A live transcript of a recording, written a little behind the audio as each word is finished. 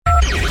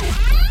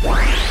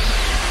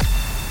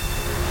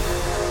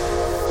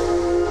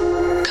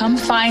Come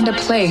find a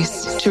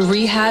place to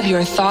rehab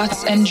your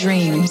thoughts and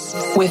dreams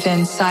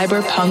within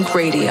Cyberpunk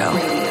Radio.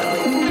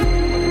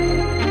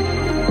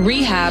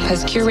 Rehab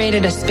has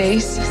curated a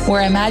space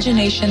where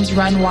imaginations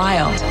run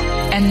wild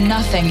and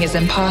nothing is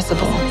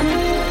impossible.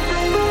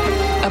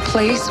 A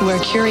place where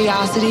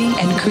curiosity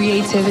and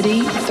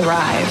creativity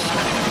thrive.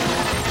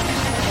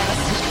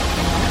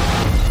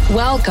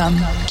 Welcome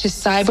to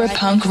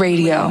Cyberpunk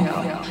Radio,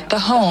 the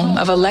home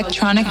of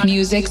electronic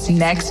music's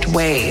next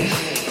wave.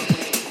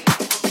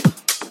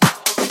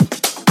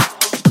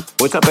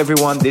 What's up,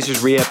 everyone? This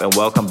is Rehab, and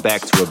welcome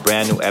back to a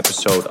brand new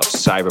episode of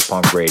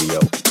Cyberpunk Radio.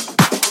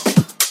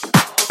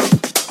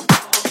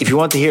 If you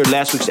want to hear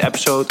last week's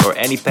episode or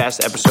any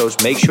past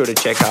episodes, make sure to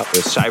check out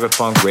the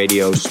Cyberpunk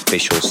Radio's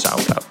official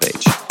SoundCloud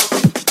page.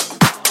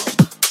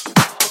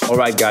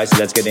 Alright guys,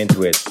 let's get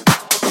into it.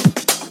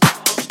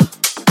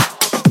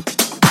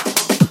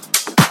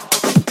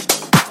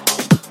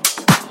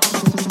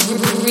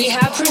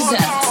 Rehab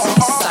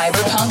presents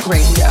Cyberpunk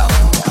Radio.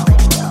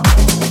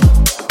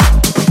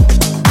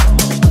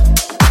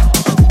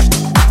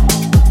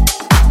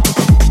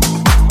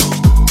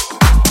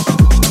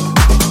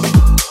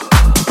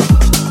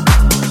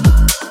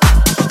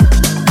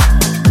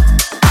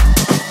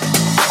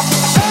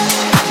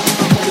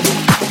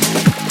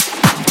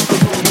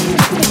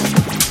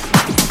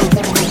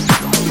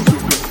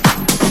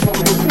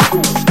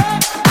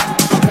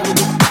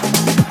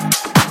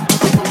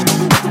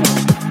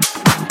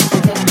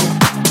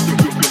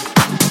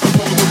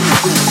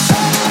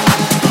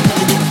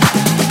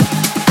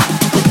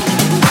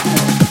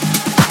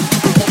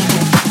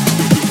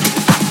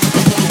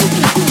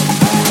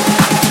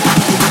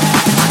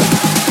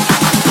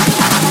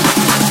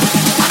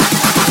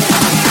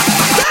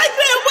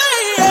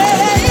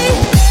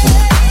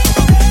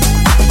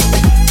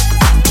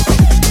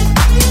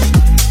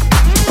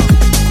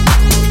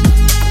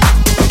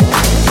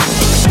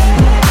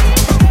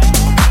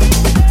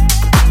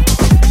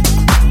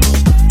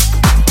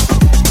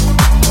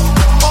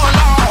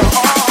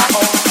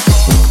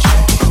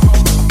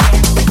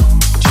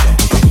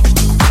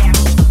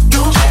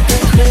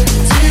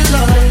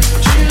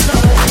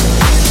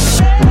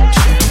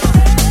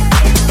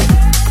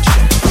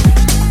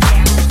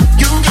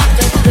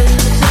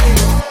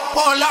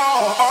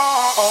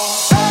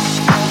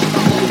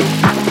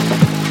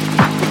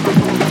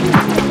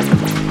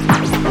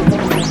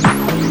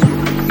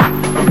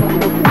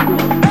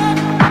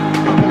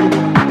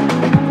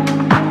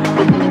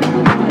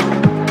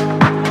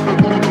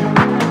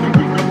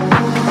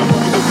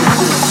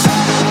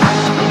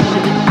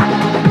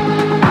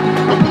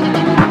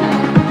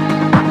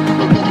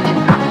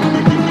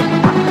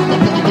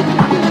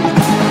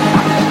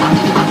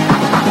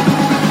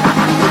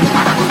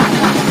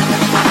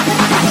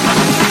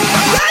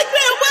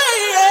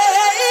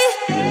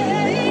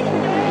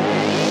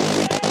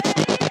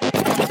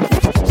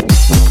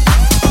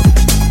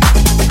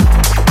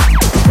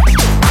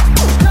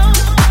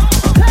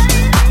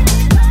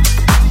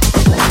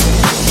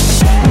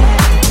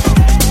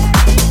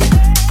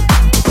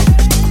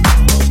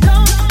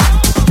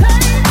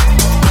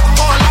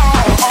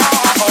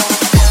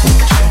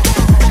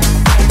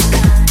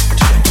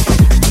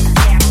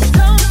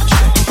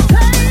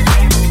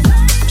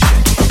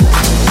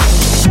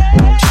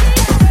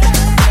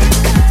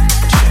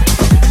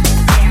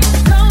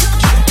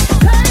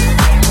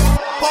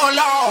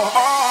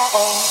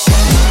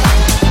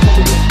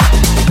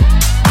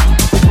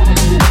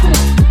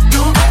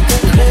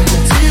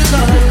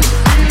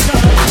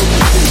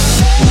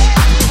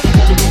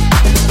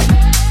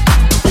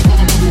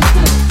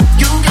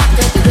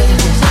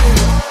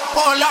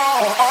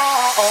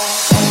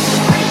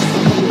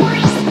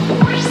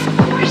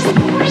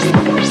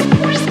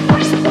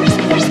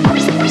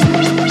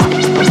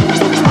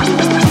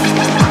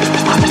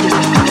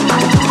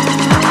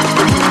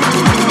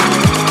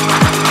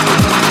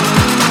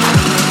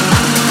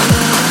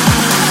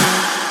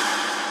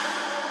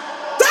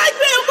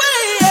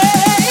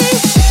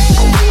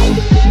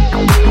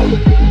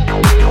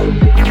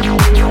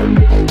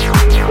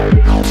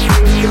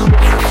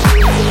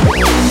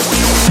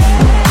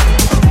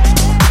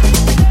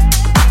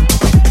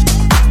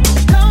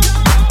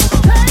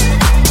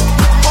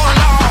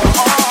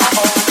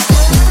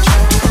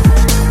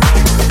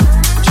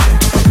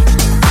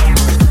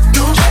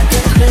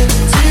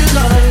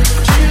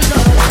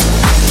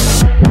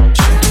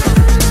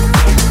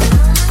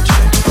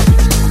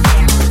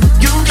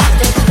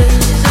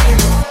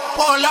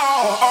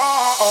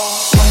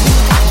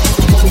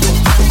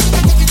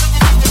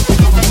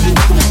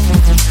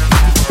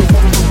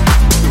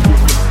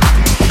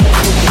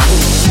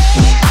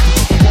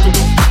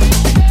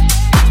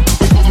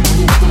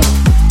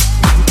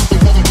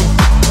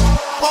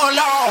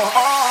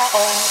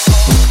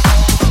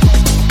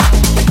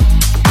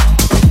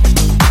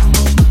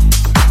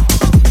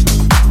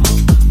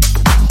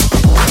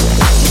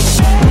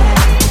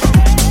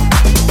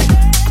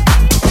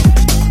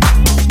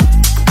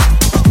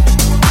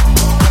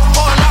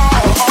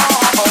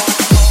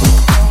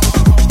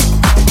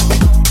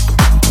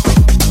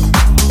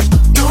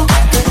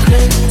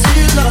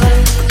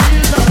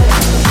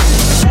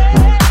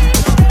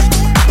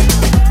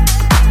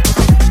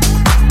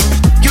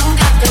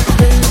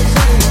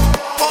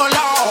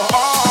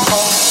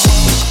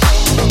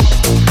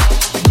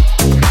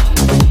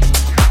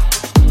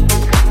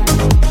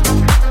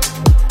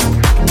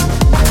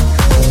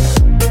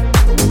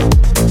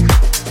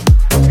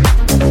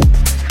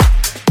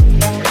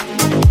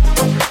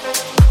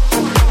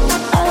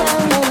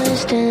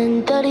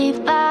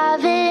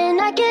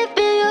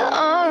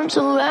 arms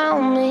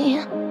around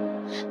me,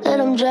 let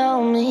them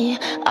drown me.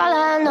 All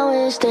I know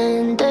is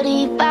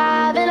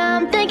 10:35, and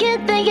I'm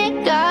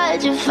thinking,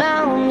 God, you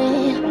found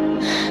me,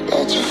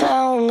 that you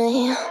found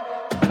me.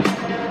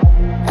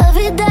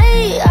 Every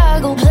day I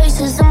go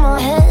places in my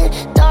head,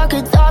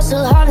 darker thoughts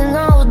are hard to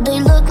know. They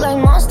look like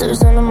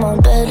monsters under my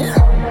bed,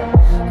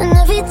 and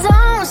every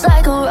time's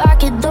like a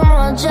rocket through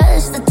my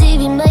chest. The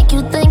TV make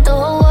you think the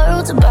whole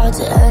world's about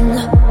to end.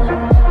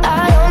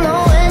 I don't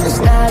know where this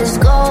night is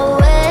going,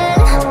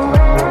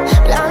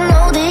 but I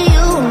know that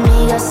you and me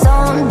got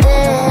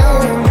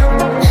something.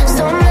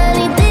 So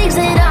many things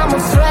that I'm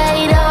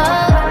afraid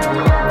of,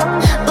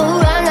 but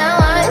right now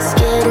I ain't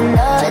scared of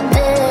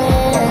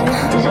nothing.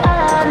 'Cause all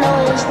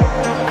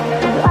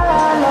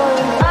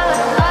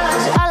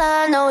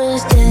I know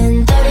is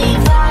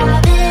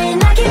 10:35, and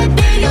I can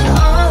feel your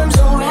arms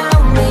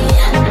around me,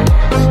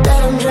 let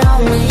them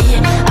drown me.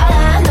 All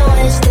I know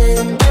is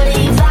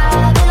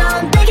 10:35, and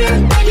I'm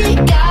thinking,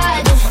 God,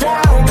 you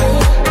found me,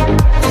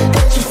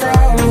 that you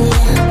found me.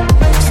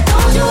 So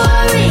don't you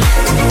worry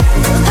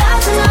about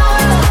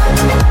tomorrow,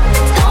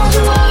 don't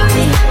you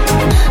worry,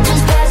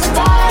 just pass it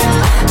by.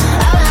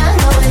 All I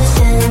know is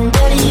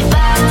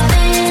 10:35,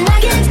 and I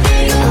can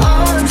feel your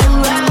arms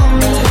around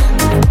me,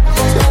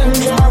 let them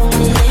drown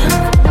me.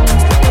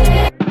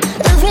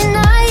 Every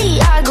night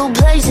I go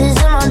places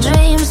in my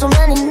dreams, so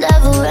many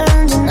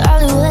never-ending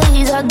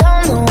alleyways. I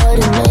don't know what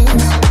it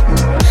means,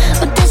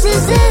 but this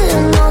is it. I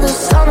know the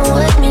sun will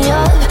wake me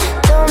up,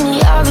 tell me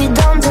I'll be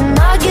done to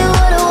not get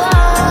what I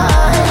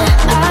want.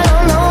 I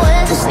don't know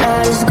where this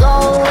night is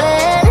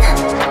going,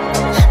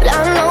 but I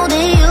know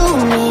that you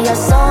and me got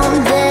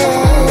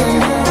something.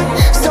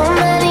 So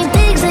many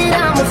things that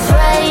I'm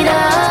afraid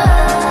of,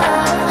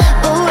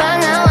 but right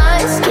now I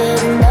ain't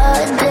scared of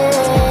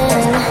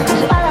nothing.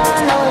 'Cause all I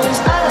know is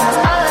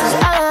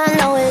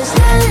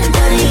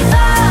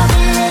 10:35,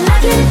 and I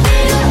can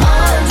feel your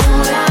arms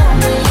around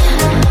me,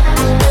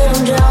 let them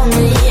drown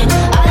me.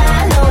 All I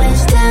know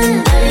is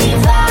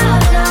 10:35,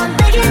 and I'm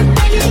thinking,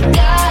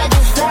 God,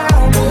 you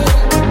found me,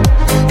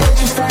 that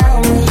you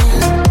found me.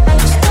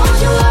 So don't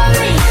you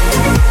worry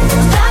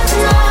about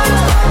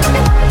tomorrow,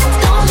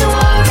 don't you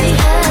worry,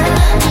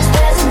 just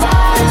pass it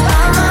by.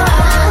 All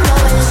I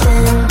know is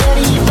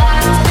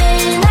 10:35,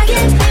 and I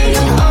can feel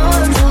your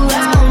arms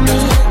around me,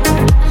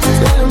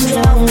 let them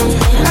drown me.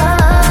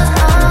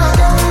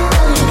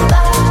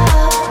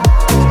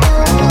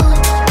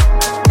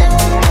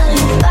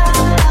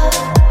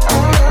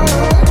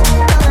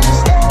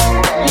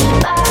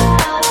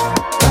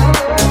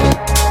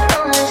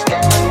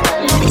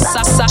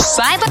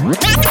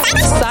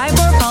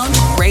 Cyberpunk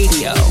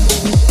Radio.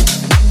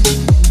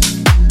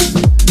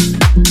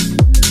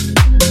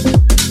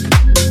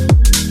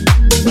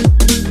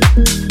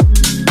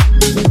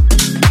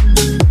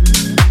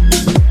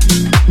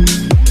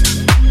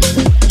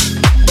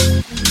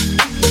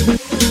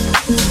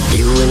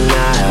 You and I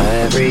are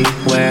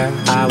everywhere.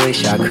 I wish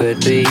I could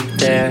be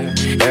there.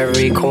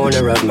 Every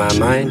corner of my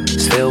mind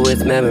is filled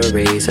with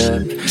memories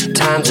of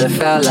times that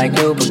felt like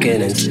new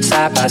beginnings.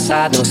 Side by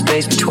side, no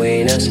space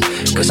between us,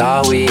 'cause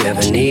all we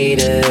ever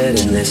needed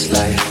in this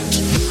life.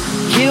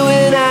 You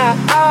and I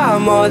are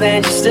more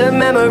than just a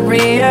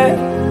memory, yeah.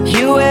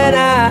 You and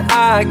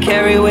I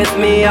carry with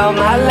me all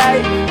my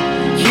life.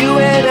 You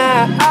and I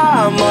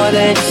are more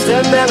than just a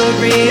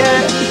memory,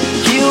 yeah.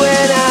 You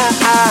and I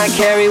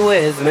carry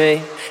with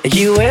me.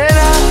 You and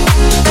I.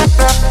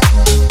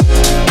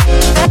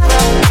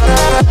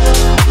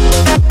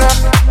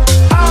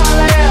 All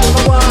I ever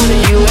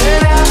wanted, you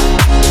and I.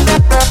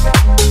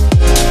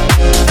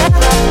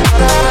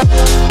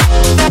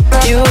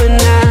 You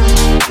and I.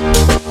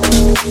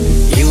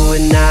 You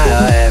and I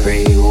are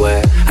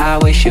everywhere. I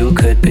wish you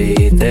could be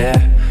there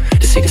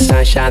to see the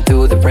sunshine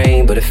through the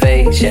rain, but it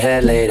fades. Your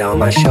head laid on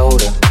my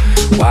shoulder,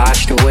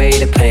 washed away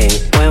the pain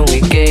when we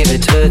gave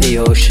it to the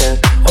ocean.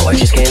 Oh, I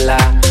just can't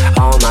lie.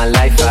 All my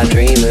life I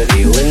dream of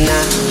you and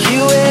I.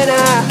 You and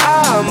I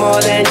are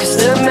more than just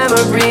a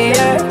memory,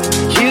 yeah.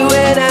 You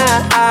and I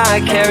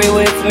carry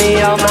with me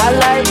all my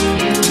life.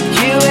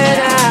 You and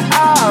I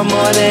are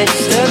more than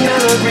just a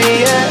memory,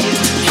 yeah.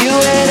 You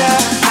and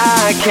I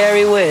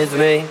carry with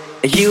me.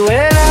 You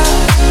and I.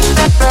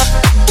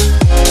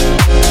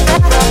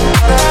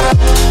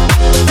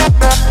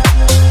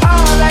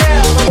 All I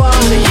ever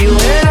wanted, you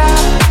and I.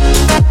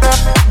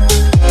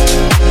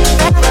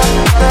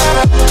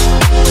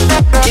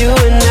 You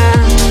and I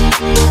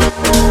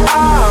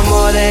are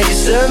more than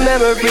just a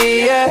memory,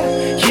 yeah.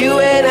 You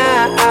and I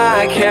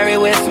carry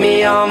with me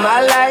all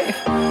my life.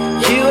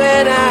 You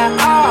and I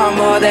are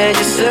more than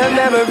just a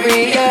memory,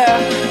 yeah.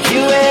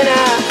 You and I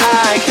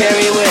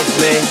carry with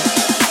me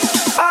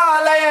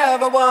all I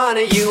ever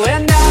wanted, you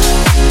and I.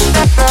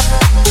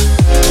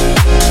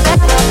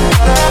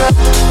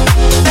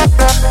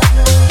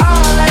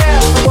 All I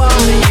ever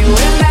wanted, you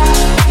and I.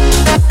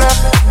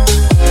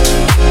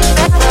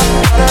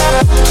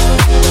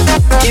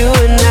 You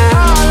and I.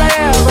 All I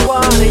ever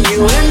wanted, you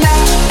and I.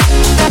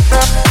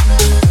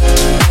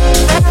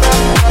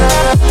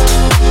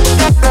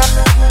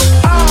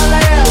 All I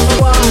ever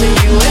wanted,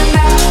 you and I.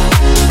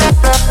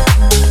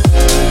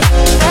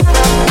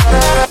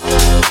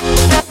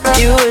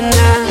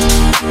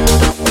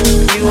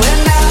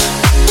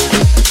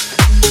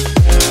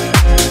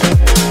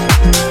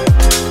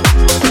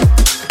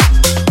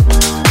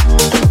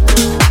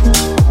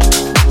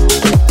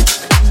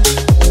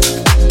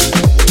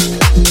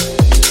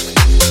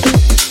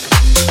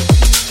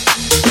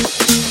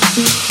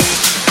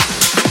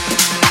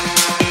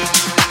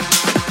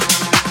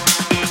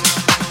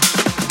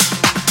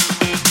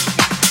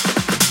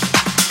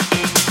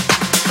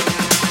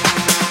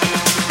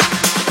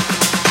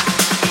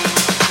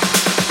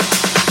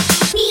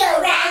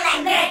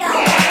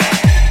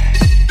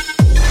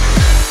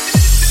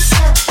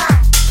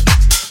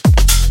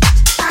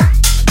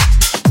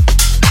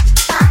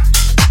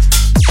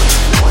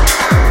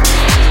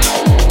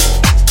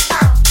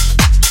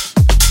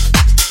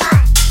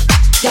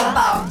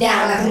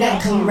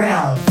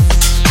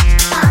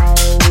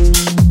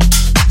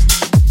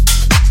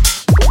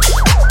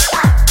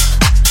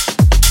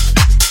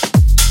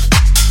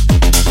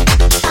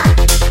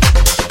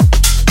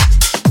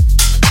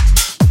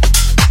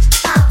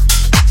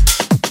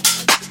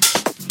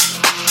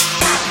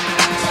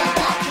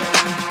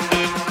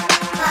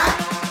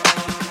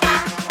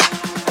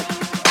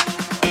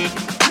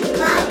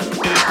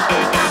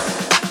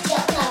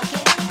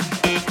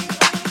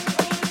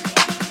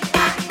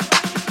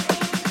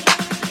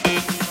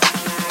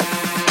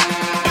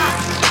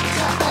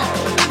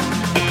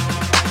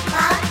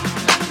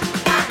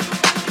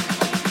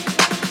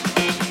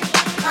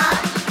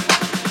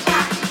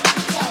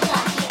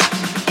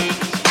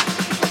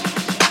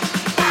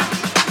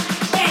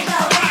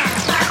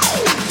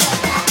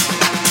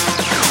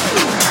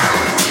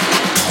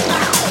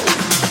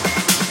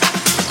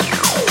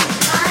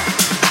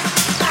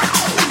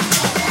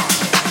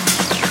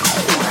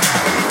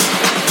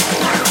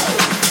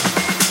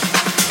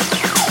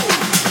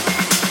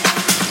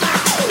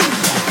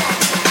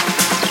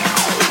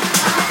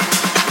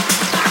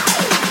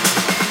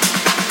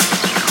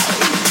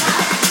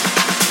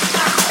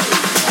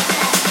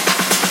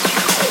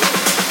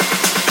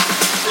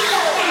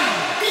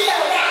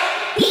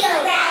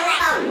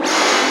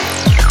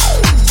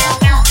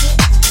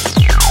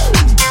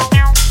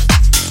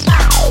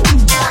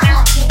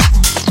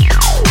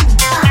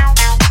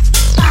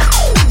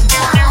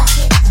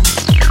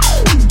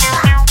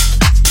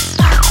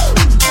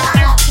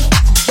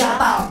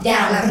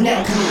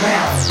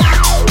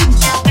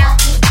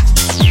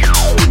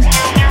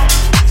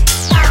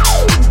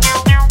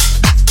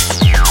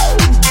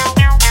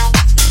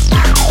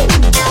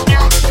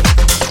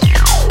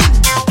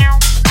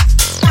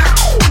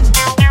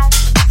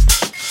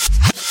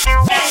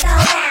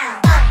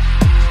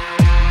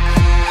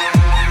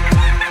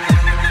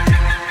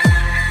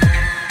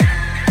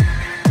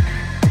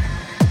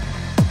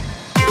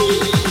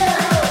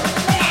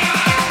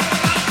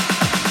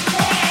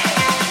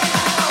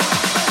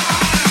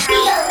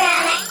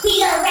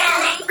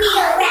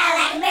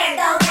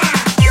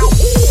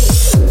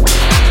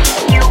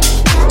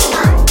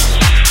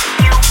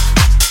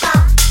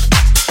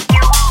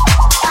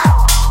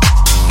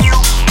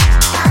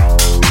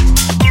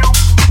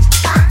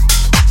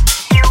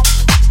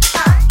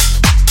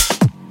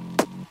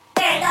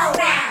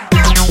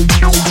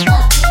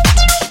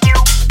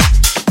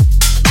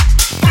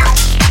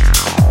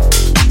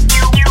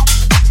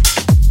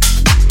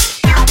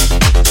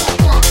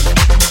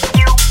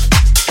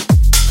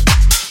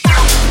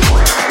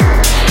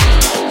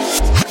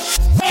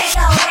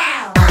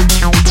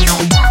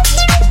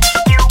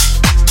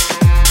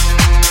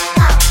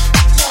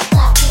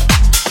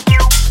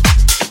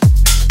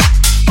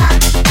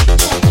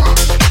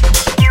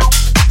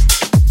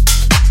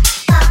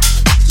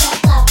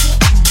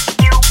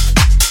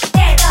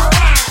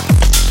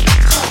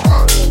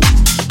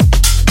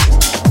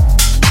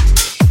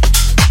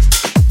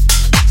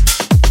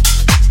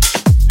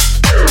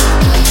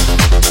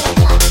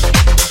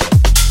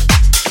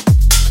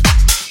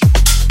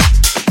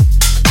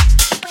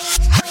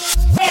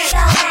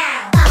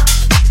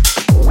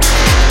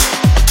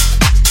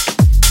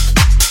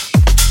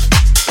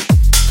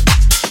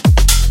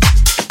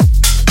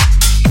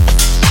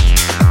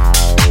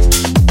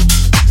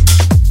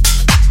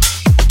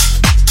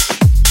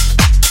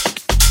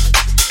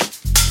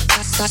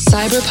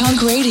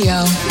 Cyberpunk Radio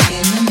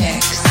in the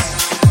mix.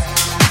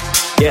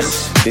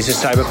 Yes, this is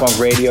Cyberpunk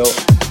Radio.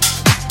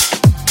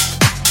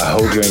 I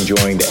hope you're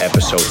enjoying the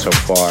episode so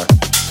far.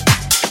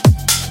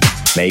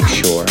 Make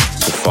sure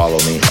to follow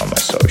me on my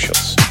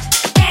socials.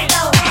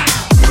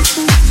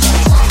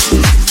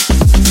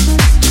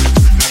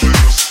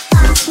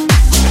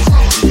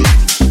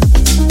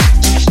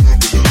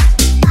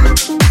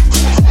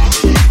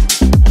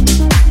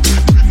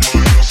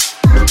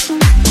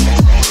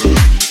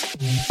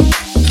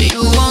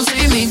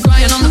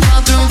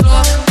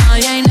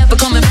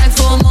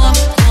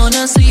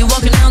 See you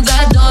walking out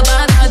that door,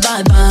 bye, bye,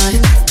 bye, bye.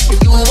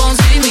 You won't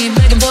see me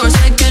begging for a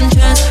second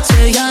chance.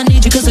 Say I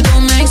need you cause it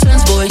don't make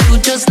sense. Boy, you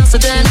just lost a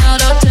 10 out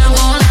of 10,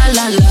 oh la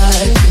la la.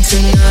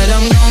 Tonight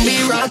I'm gonna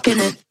be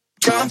rocking it,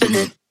 dropping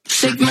it.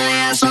 Shake my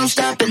ass, I'm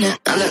stopping it.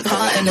 I look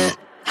hot in it,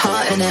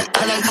 hot in it.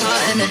 I look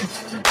hot in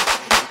it.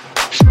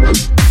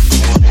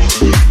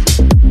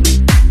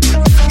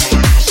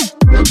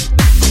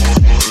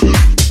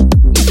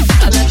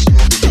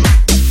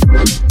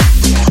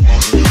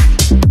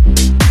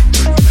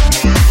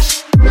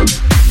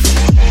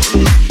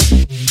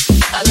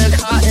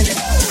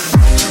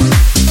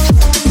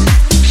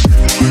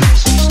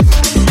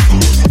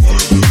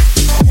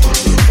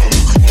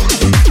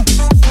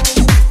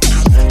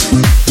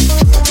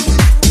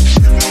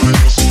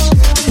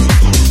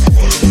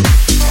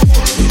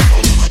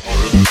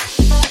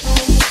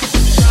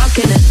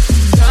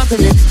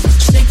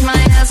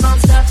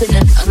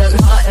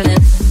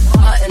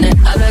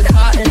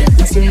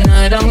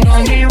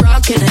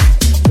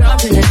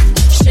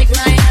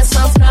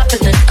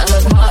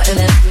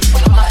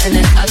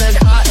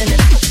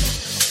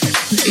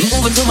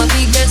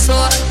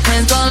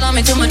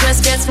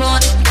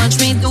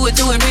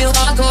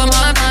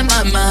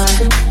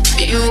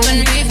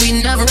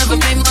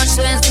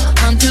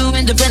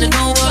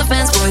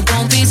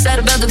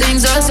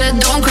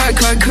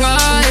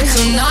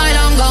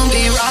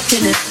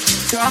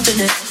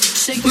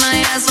 Shake my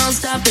ass, I'm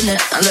stopping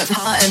it. I look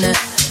hot in it,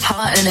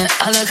 hot in it.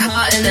 I look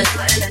hot in it.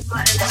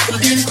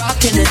 Keep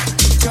rocking it,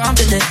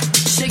 dropping it.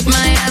 Shake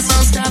my ass,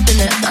 I'm stopping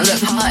it. I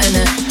look hot in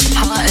it,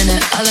 hot in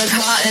it. I look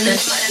hot in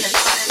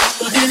it.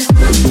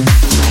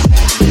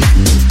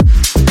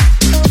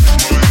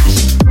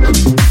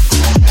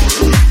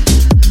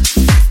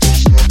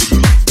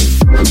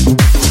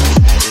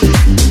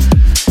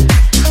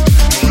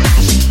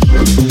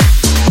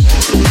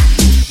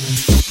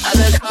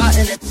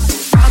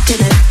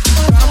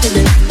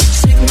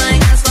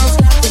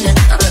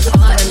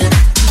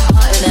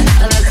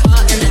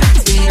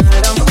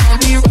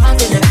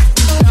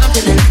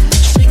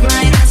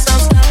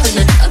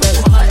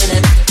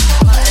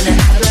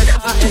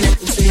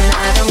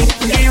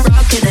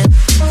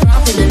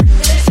 Drop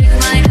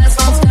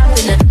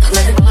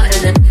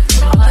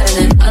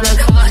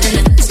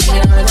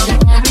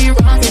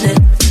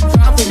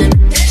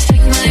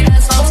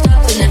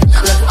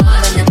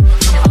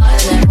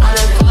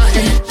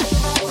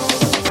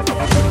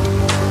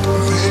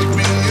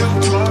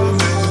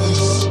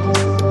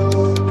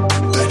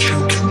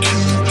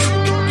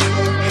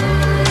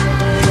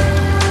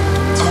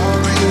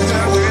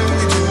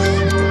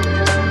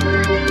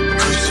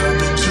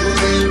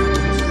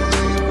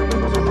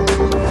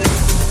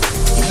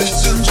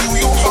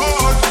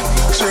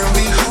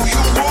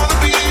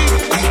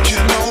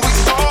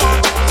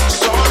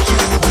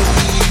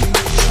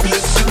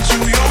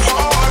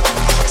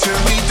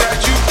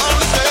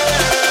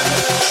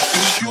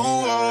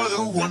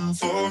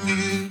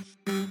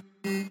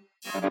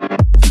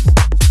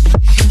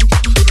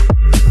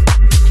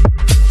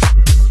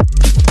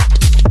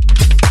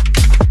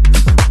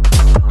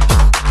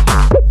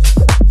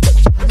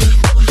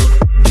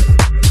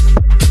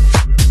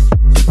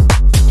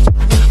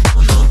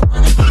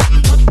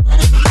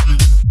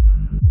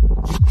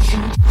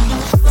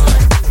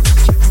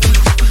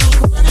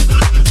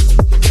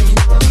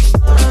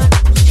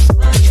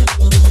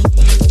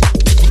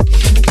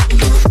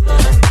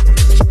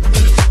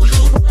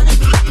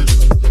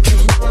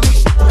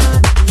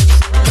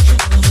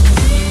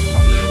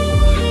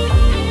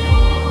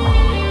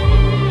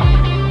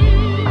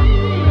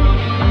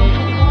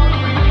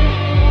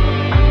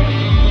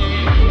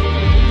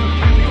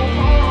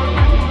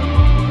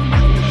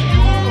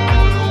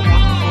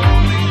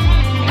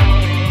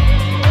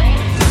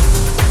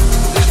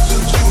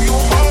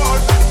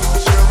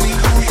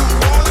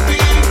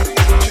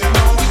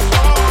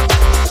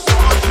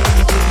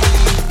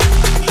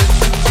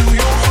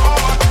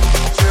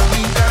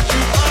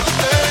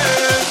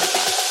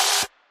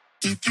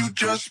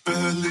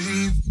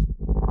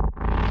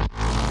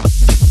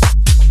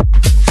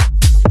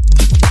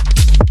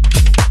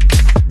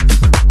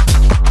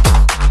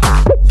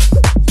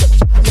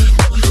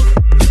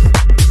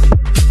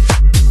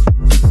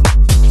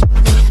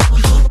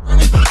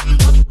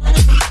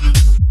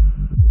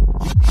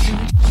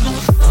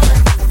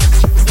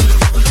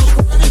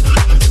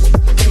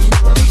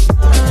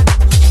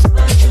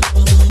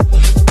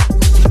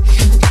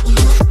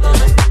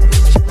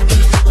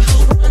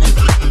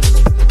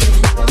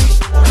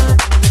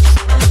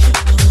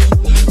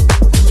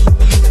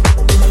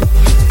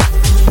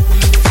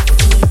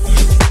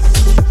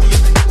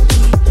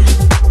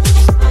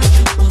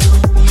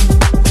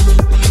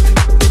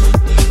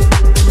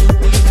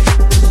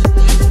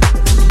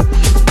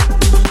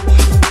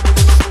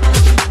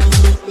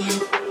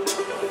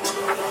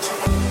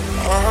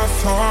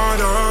thought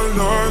I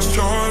lost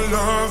your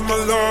love, my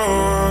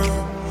love,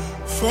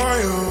 for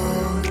you.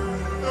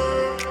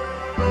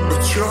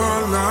 But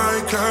you're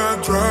like a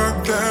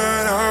drug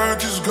that I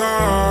just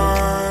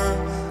got.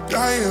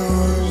 I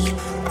use.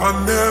 I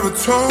never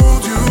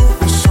told you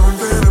there's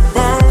something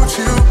about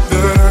you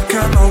that I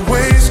cannot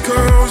waste,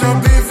 'cause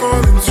I'll be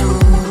falling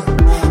too.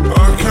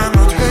 I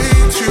cannot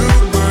hate you,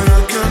 but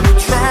I cannot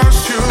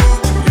trust you.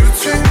 You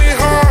take me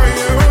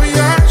higher, oh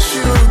yes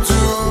you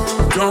do.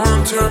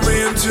 Don't turn me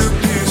into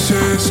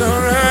pieces,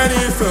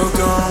 already fell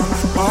down.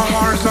 My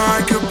heart's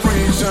like a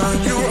prison,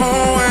 you're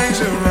always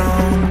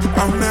around.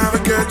 I'll never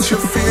get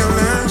your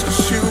feelings,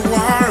 'cause you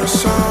are a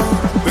sound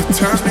that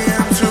tears me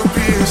into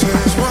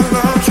pieces while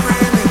I'm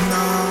screaming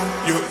now.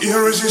 You're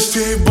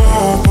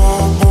irresistible, bo,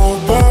 bo,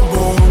 bo,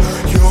 bo.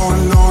 Your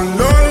low,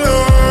 low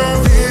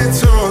love,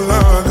 it's all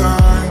I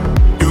got.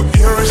 You're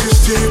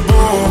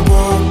irresistible,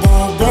 bo, bo,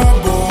 bo,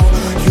 bo.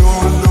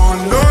 Your low,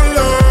 low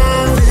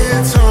love,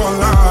 it's all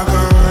I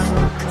got.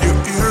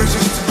 You're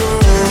irresistible.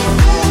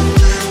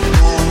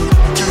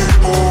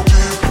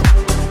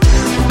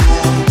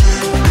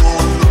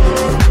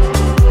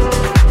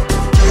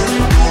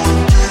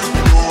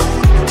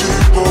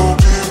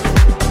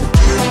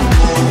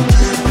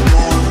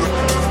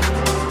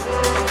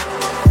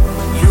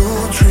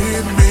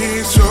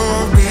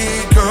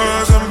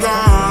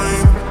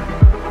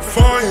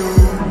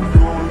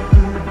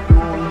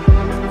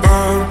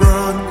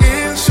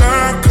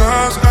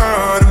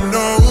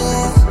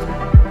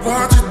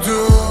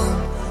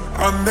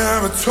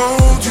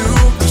 Told you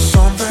there's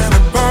something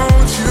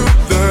about you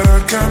that I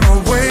cannot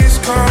waste,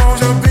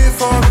 'cause I'll be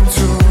falling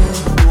too.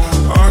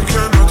 I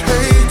cannot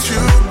hate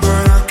you,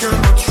 but I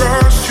cannot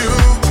trust you.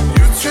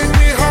 You take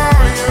me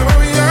higher,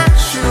 oh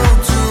yes you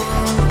do.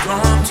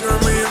 Don't turn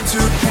me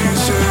into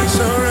pieces,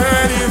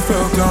 already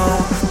fell down.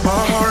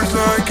 My heart's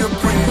like a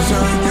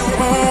prison, you're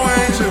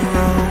always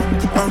around.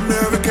 I'll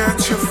never get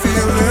your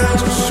feelings,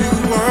 'cause you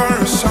are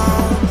a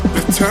sound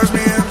that tears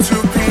me into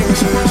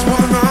pieces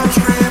while I'm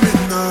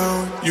screaming now.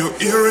 You're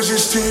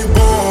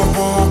irresistible,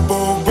 bo, bo,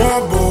 bo,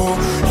 bo.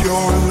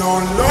 Your low,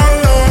 low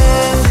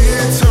love,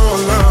 it's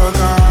all I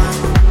got.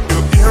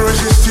 You're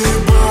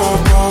irresistible,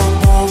 bo,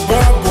 bo,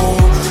 bo, bo.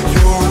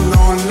 Your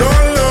low, low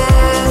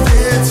love,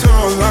 it's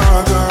all I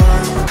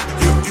got.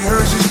 You're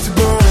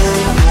irresistible.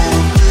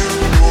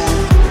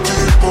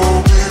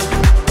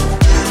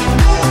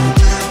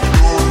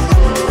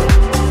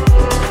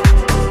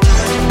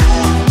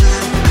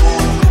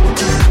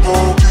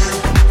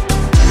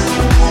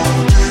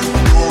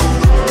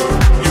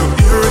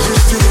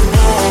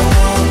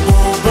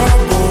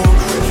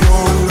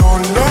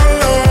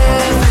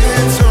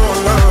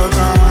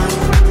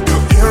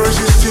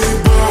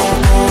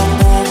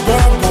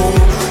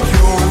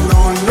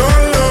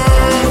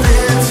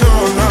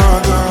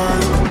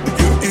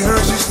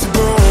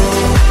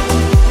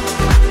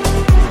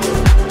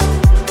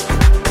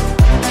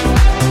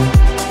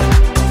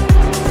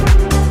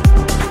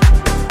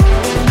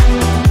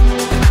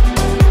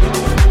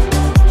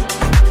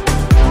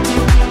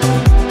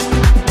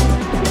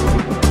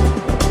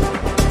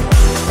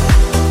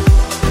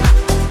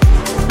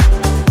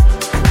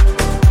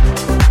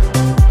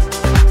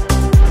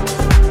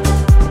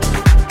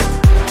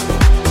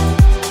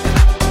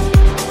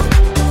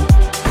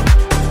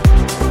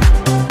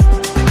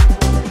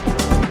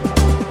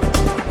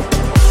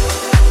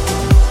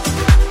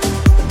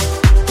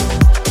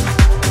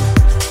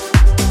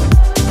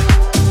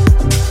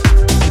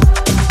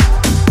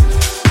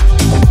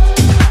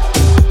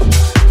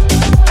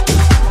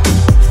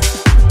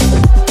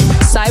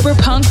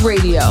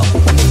 Radio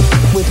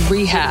with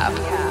Rehab.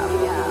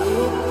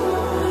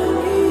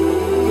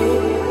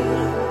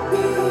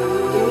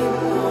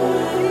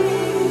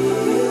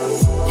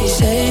 They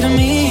say to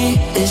me,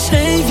 they're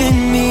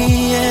saving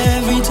me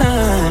every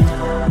time.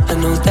 I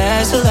know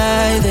that's a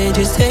lie, they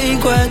just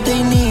take what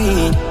they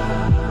need.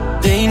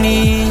 They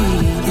need,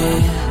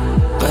 yeah.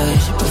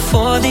 But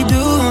before they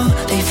do,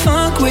 they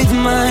fuck with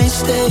my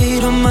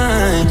state of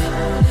mind.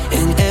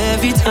 And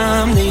every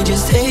time they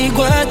just take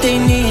what they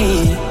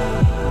need.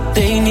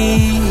 They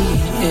need,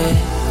 yeah.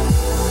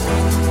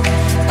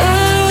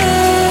 I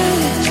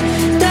was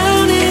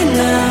down and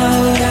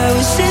out, I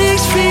was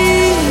 6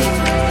 feet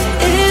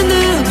in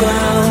the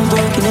ground,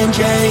 broken and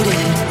jaded.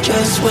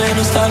 Just when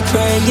I start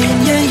praying,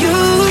 yeah,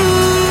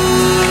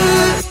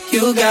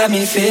 you got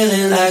me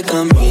feeling like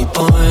I'm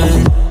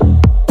reborn.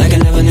 Like I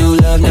never knew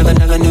love,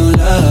 never knew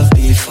love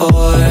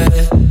before.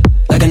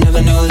 Like I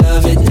never knew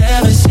love, it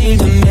never seemed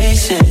to make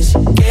sense.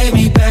 Gave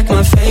me back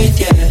my faith,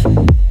 yeah.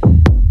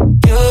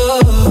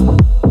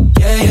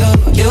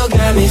 You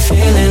got me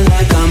feeling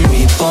like I'm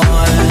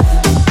reborn.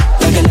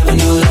 Like I never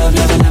knew love,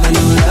 never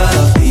knew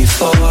love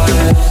before.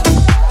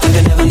 Like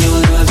I never knew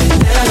love, it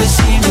never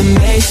seemed to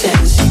make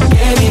sense.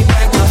 Gave me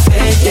back my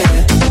faith, yeah.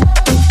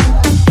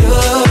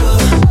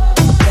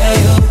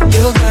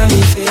 You got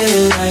me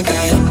feeling like I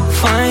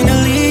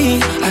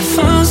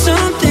found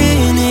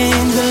something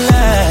in the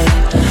light.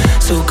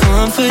 So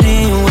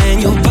comforting when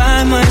you're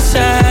by my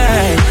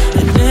side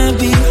and then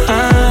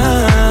behind.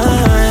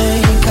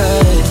 'Cause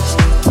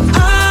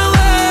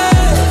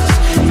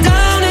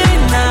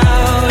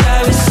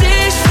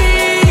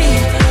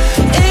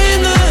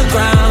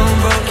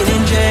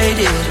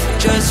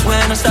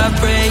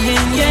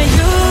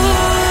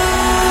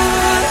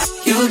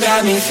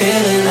got me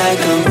feeling like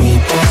I'm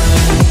reborn.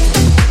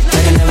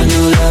 Like I never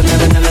knew love,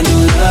 never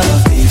knew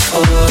love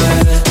before.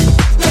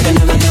 Like I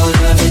never knew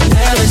love, it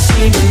never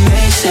seemed to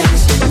make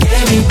sense.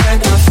 Gave me back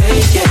my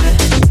faith, yeah.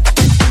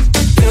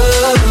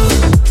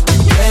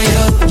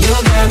 You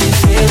got me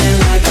feeling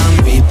like I'm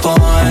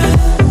reborn.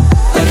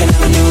 Like I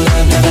never knew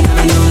love,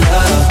 never knew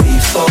love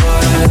before.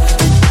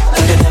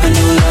 Like I never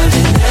knew love,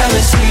 it never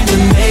seemed to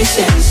make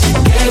sense.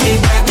 Gave me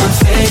back my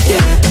faith,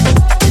 yeah.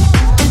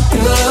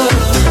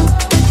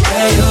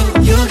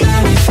 You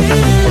got me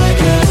feeling like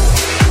that.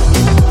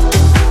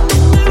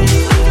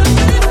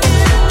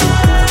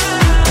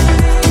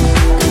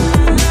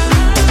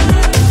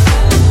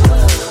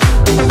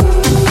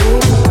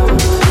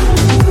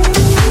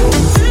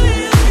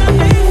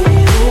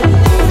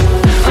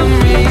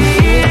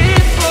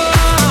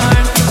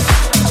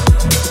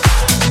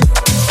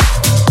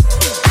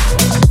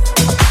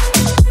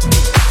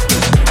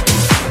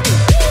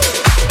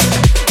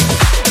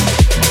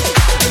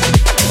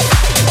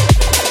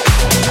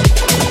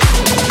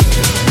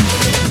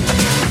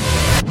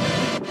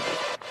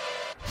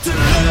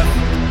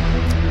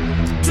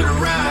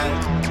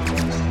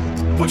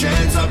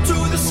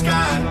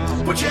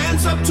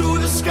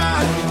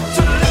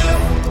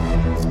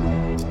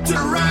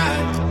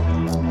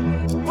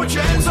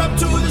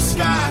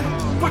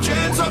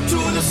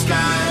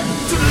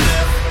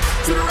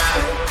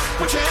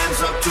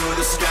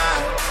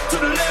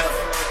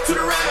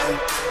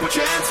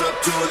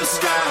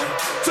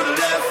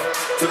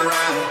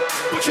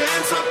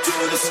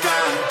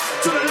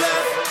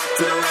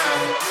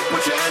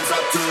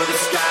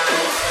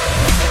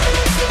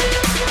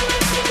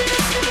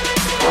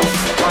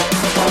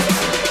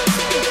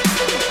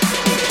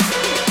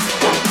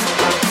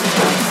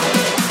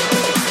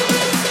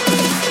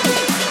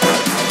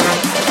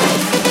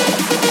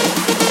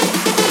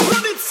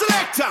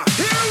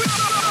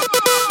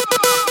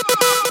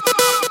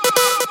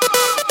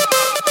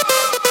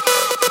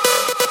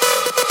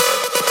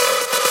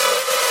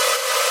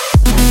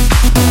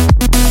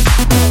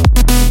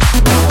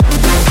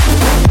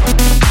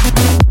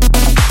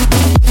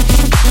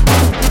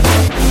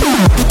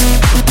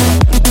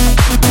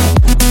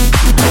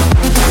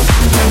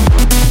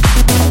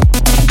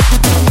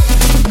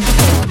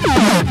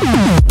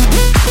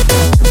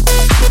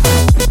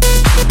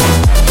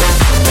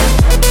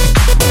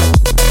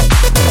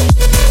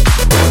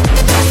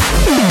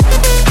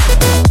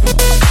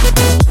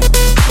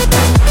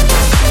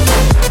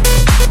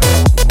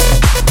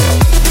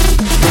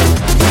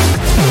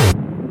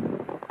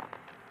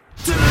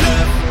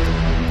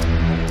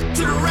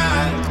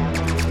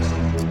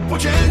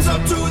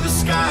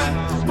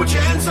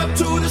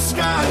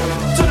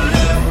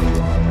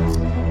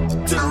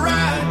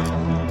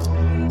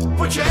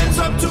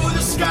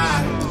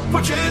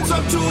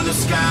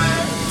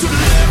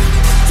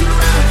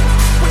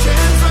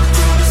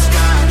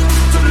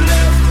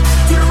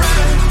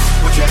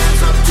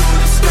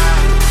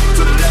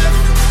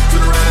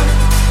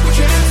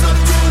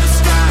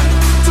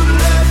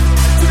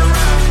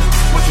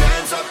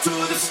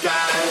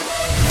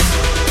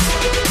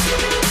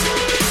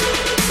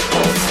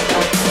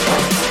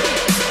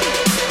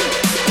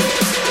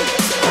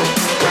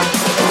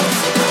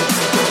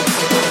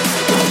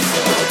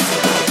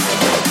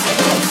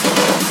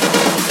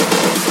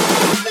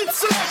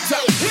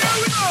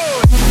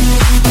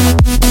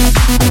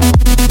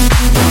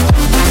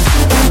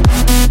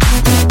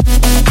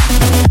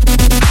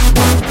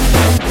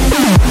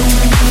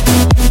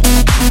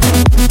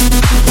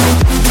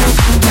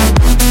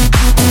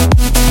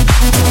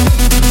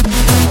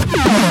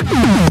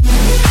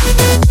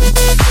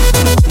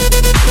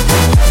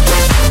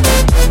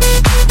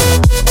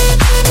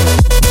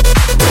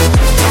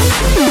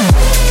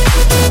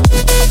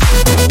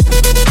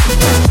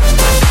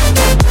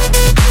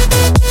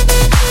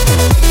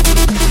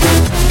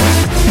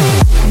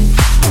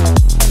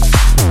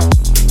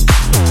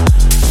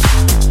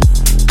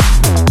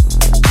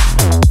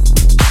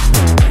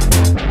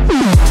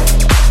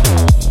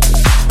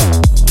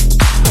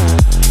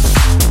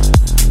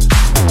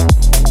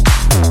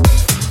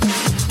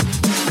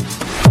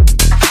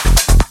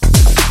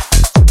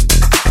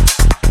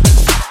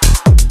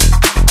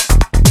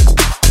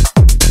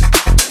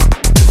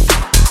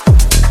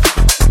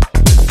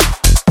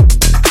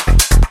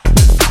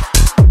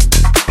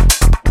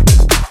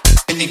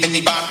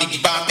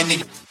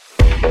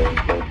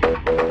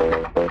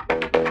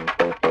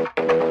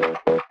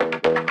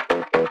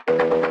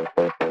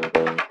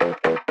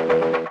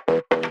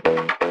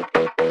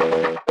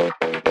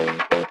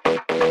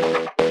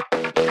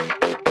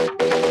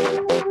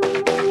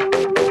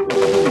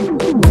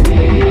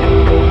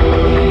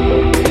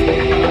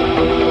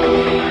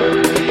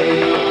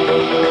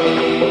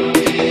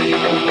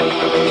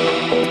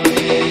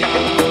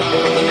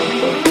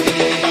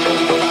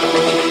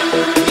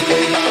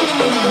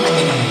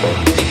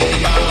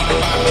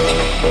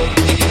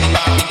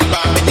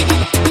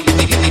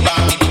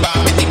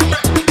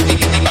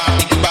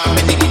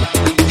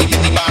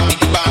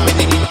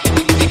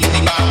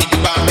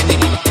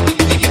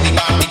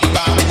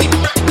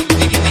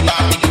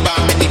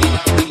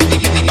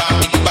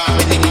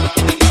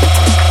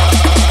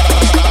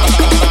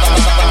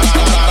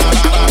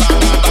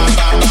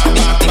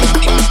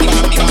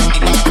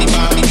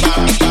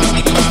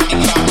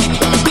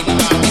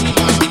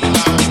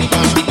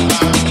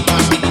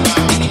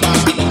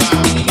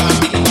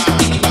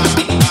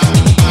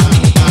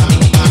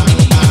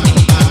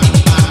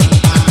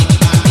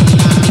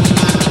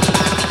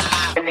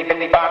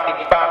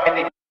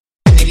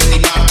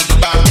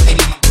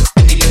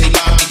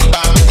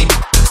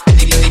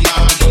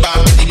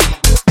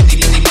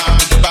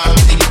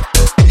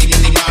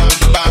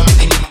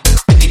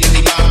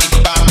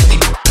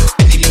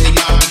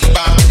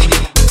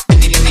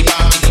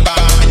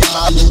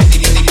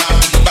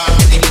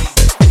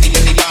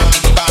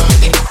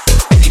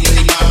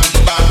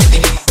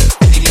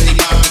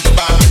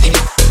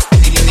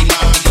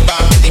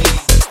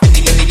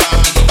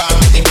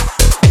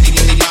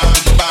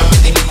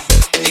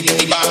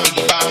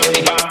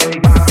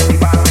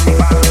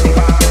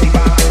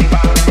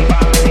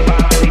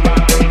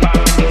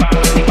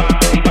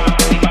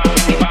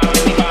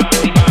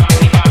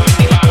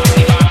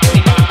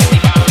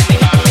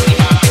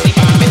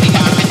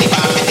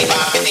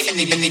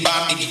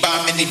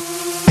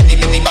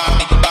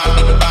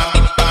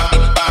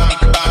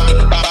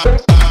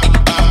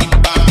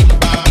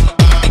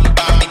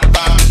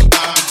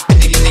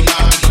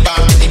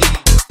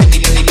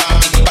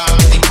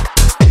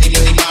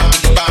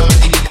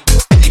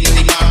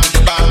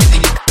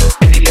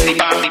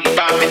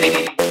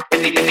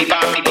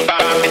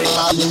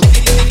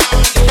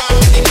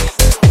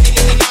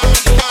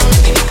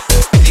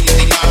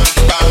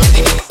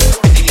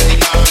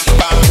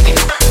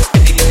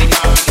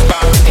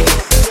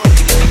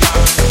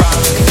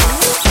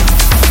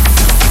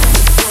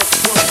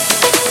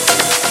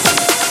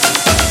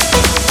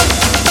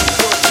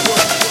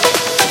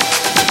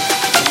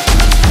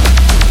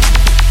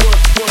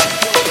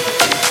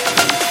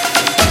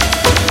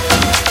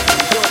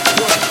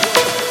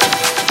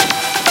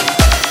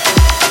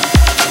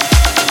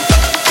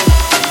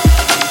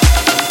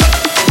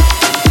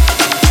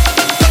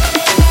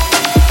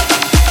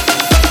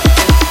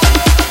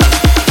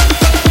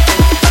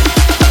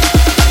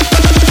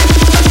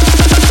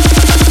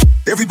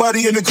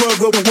 Everybody in the club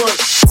go to work.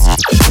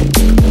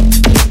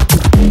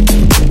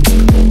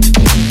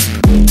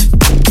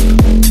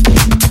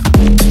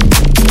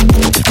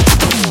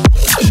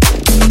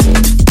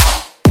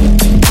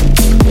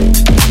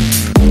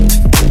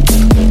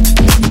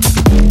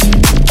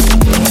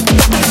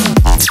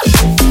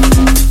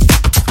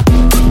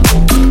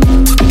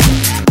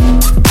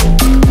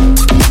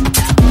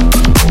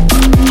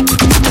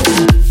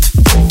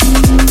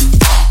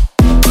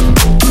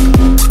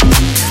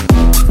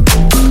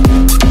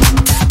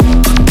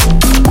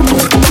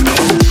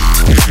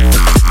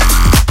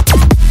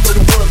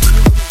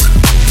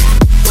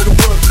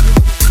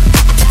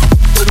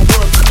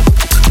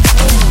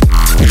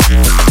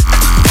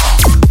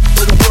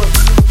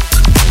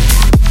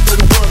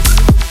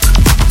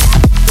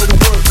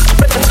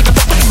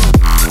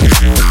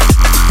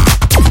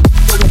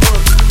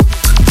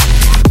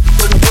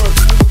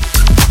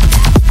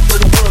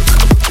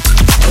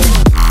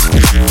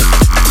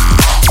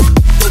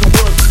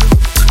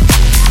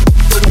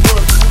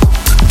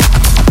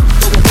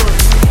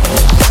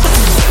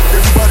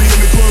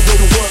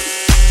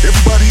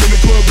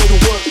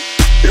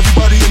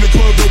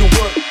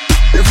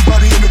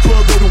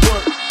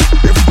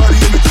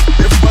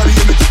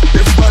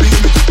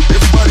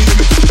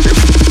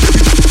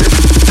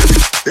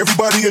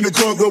 Everybody in the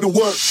club go to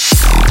work.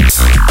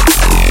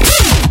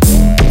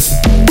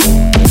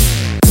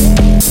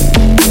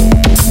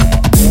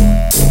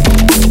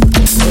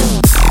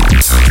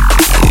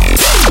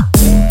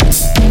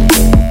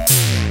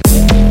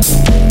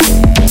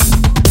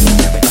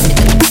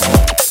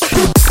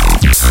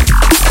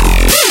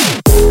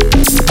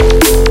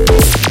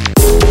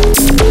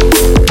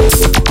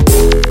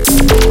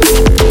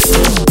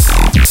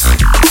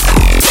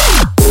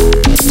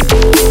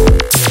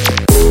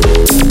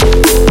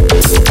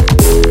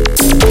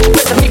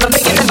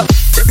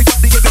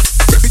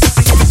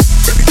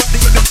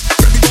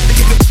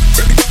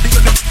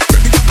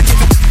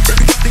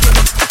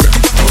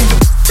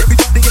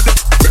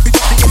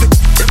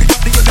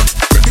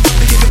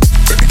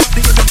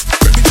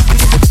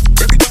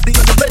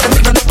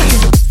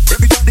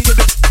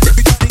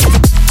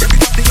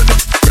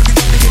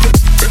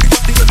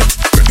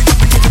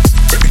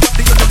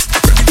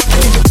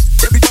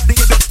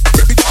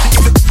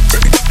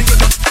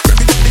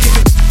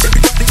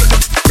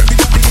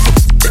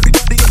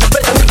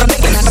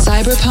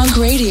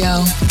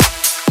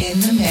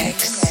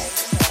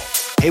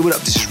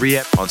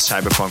 Rehab on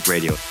Cyberpunk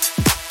Radio.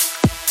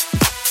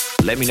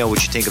 Let me know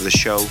what you think of the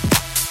show.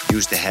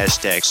 Use the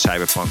hashtag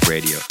Cyberpunk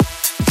Radio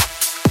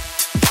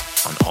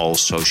on all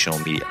social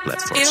media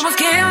platforms. It almost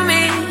killed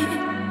me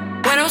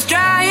when I was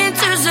trying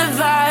to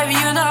survive.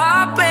 You know,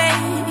 heartbreak.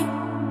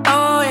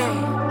 Oh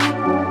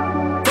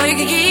yeah. Thought you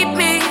could keep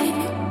me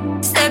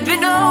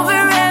stepping over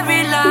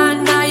every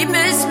line. Now you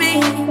miss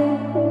me.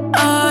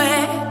 Oh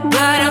yeah.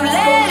 But I'm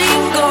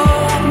letting go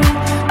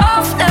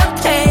of the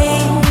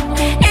pain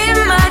in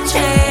my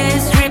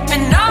chest,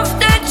 ripping off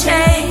the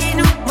chain.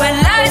 When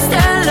life's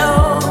down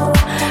low,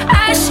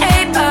 I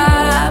shape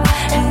up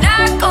and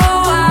I go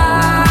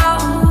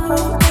out.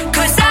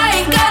 'Cause I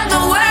ain't got no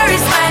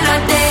worries when I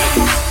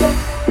dance.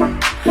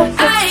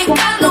 I ain't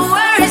got no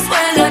worries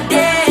when I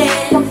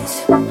dance.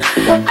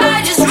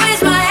 I just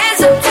raise my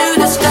hands up to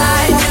the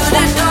sky, to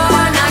the door,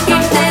 and I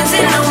keep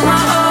dancing on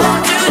my own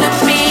to the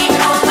beat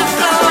on the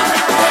floor.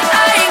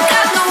 I ain't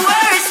got no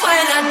worries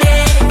when I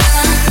dance.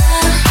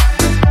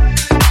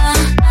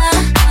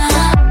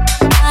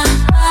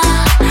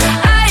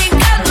 I ain't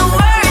got no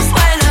worries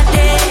when I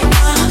dance.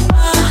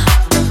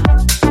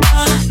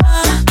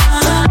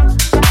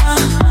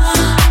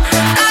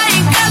 I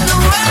ain't got no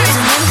worries.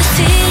 The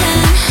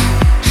feeling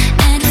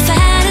and a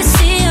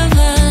fantasy of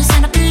us,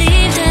 and I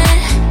believed it.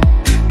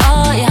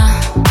 Oh yeah,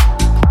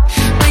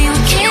 but you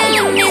were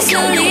killing me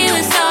slowly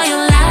with all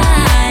your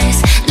lies,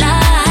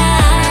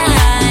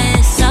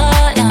 lies.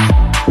 Oh yeah,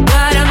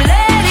 But I'm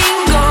letting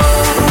go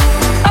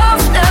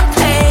of the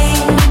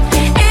pain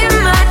in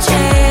my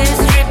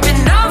chest,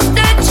 ripping off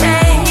the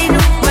chain.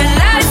 When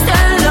life's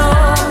down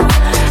low,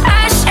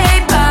 I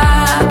shape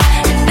up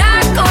and I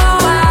go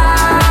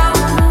out.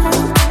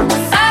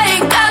 I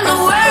ain't got no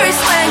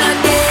worries when I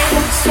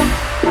dance.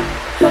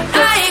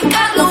 I ain't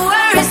got no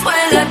worries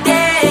when I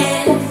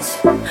dance.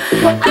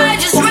 I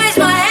just raise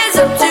my hands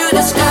up to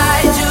the sky,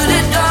 to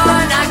the door,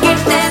 and I keep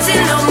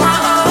dancing on my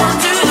own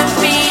to the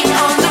beat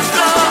on the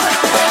floor.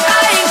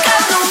 I ain't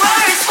got no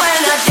worries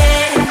when I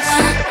dance.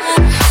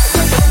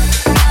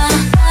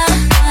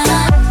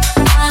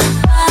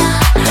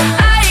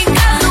 I ain't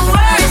got no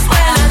worries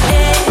when I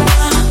dance.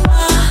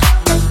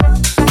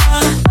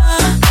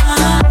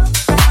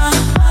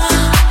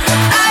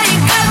 I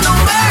ain't got no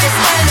worries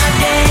when I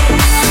dance.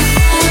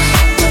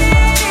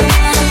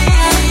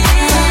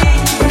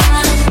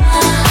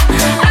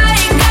 I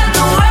ain't got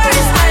no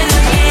worries when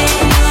I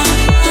dance.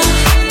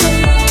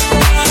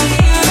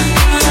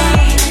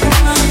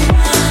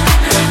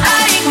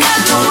 I ain't got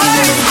no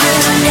worries when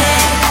I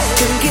dance.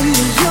 Girl, give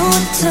me your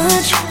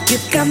touch, you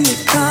got me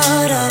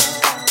caught up.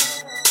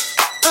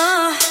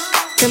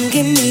 Come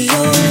give me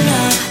your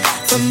love,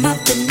 from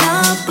up and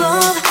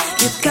above.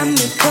 You got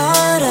me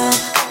caught up.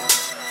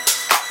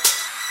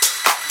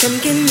 Come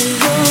give me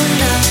your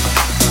love.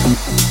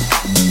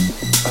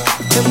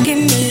 Come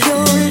give me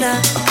your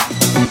love.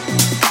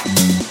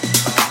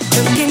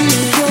 Come give me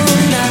your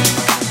love.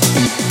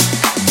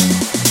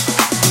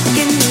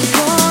 Give me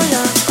your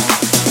love.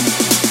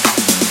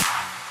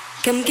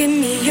 Come give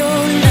me your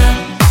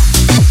love.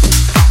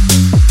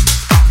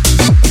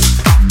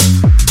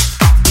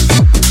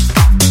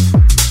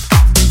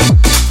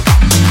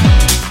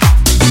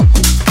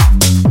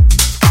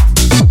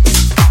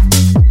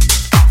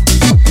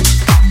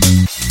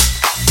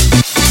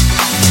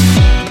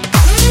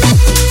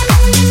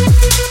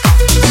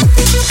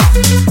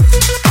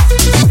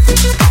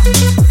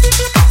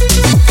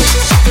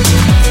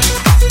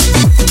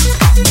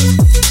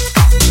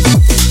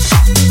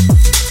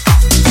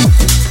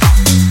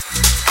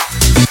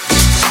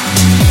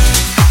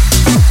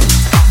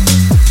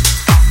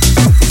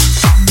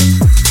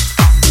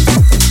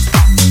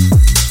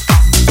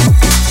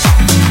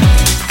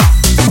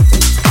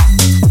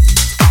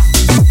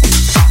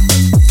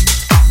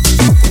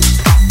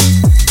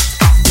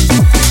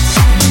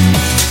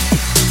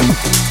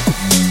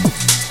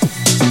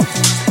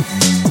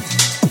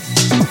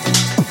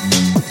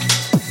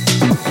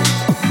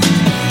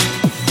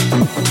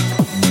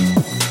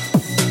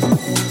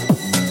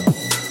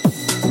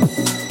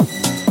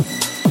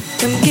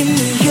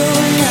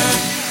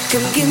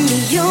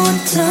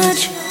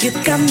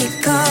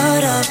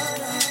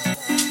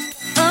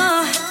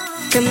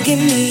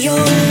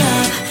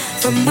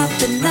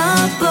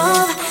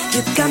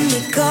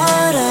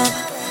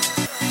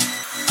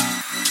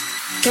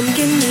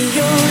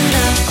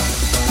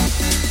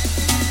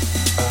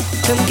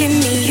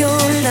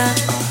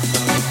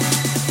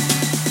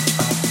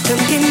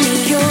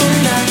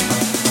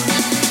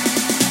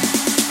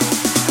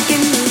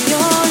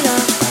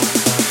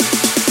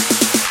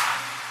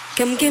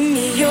 Come give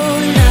me your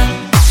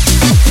love.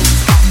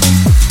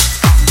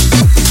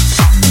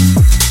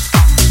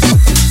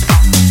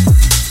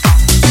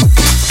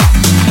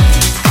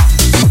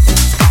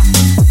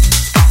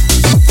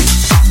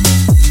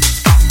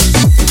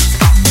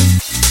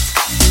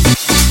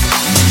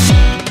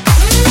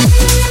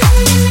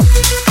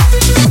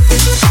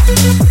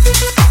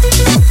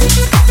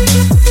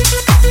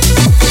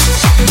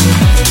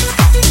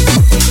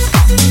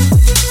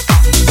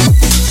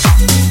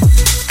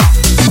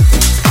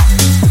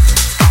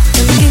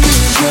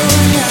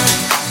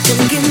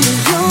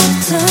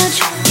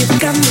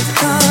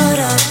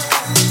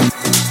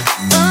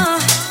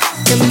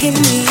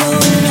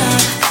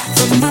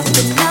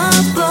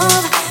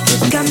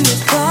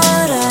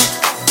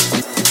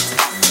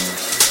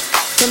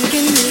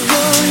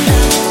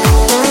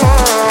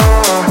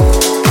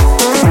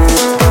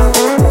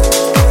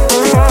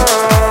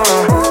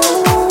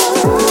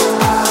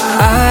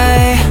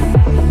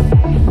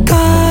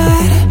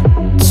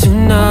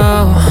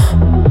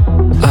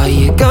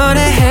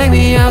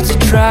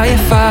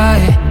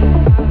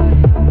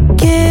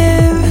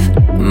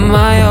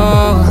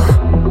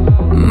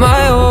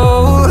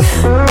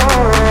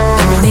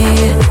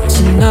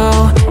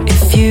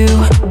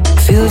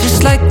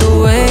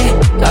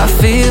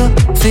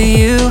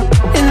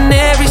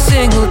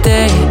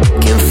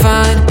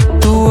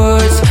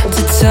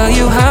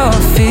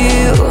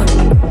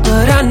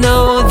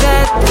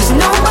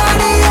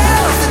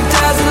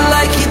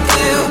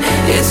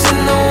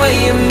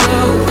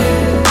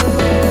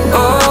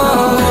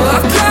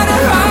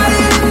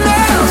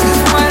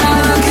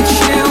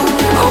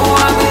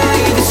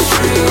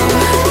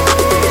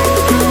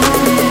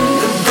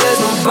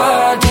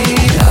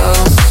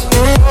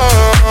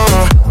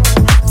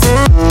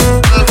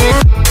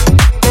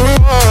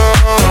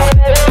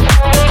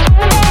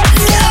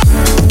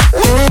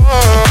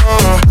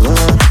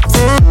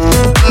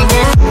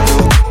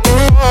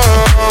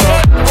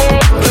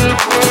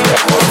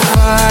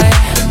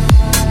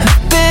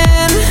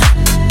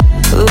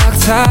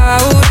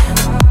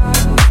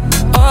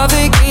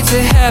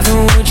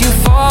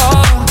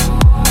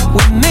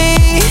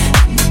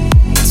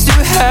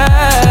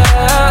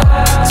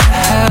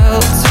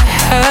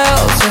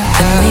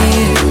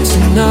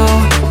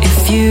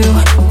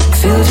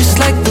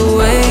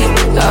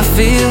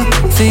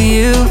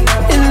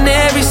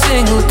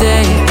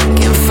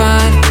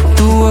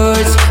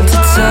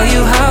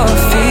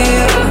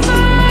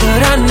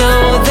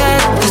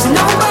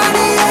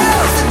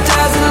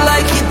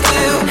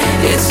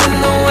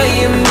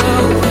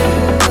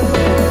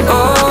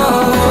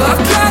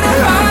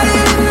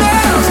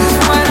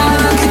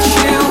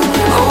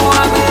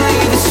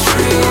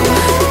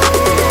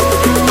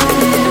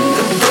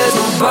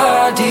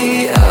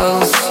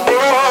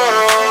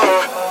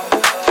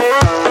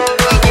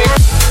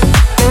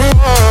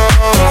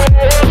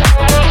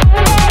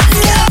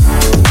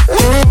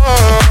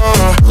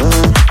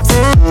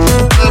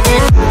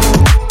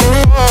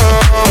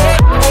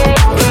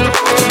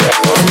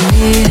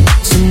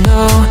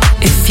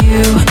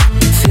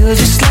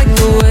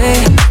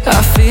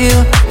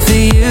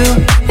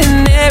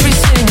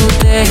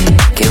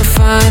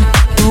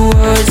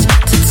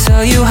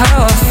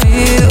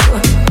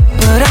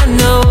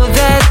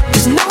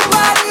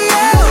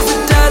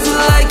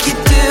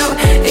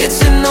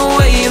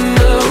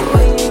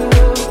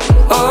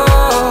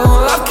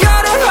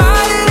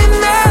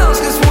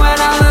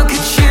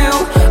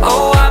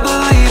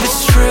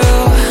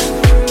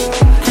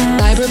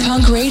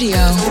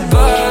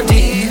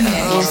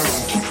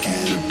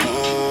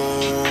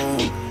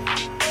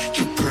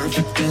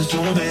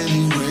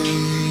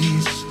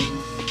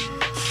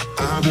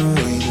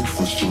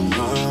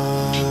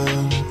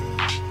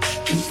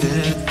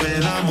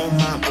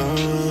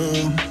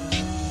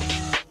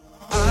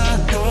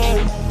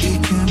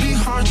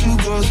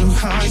 go through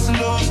highs and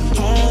lows.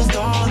 Hold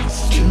on,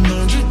 you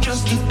know you're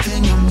just the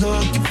thing I'm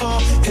looking for.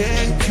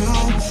 Hey you,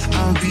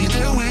 I'll be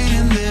there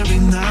waiting every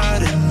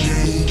night and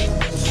day.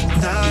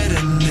 Night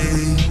and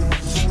day,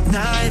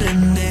 night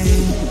and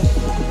day.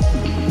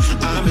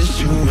 I miss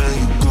you when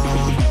you're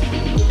gone.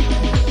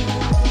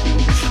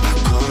 I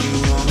call you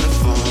on the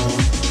phone.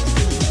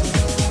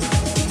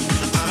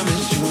 I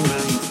miss you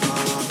when you're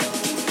gone.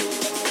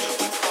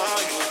 When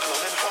are you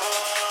coming home?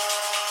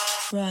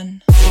 Run.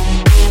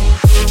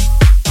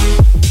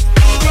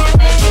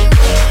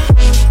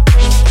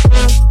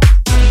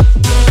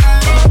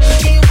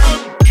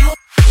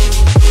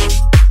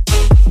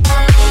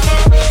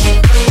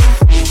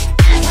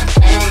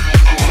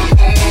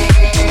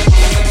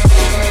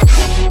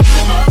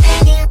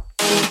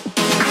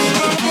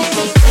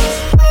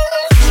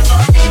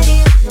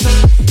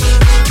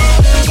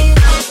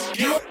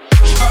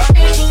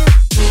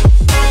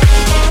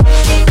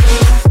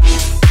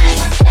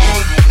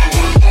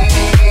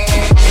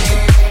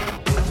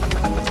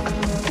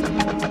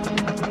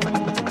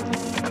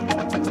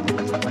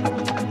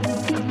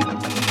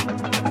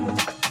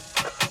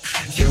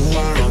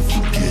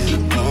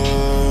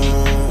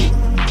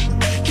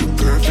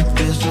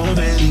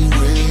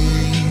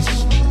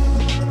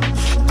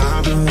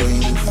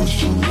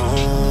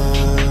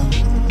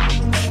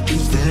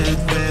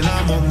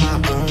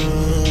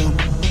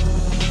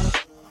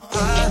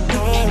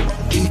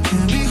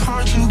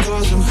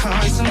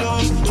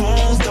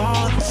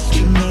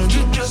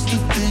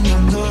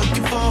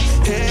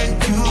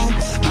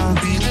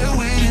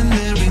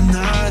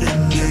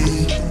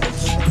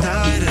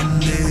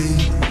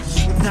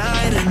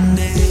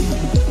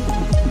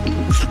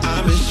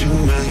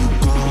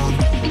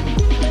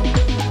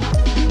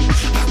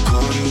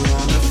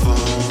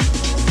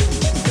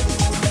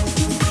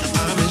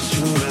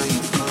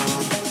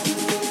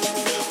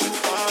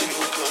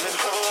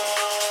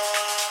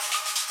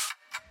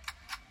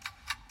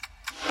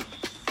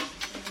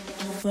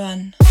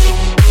 Run.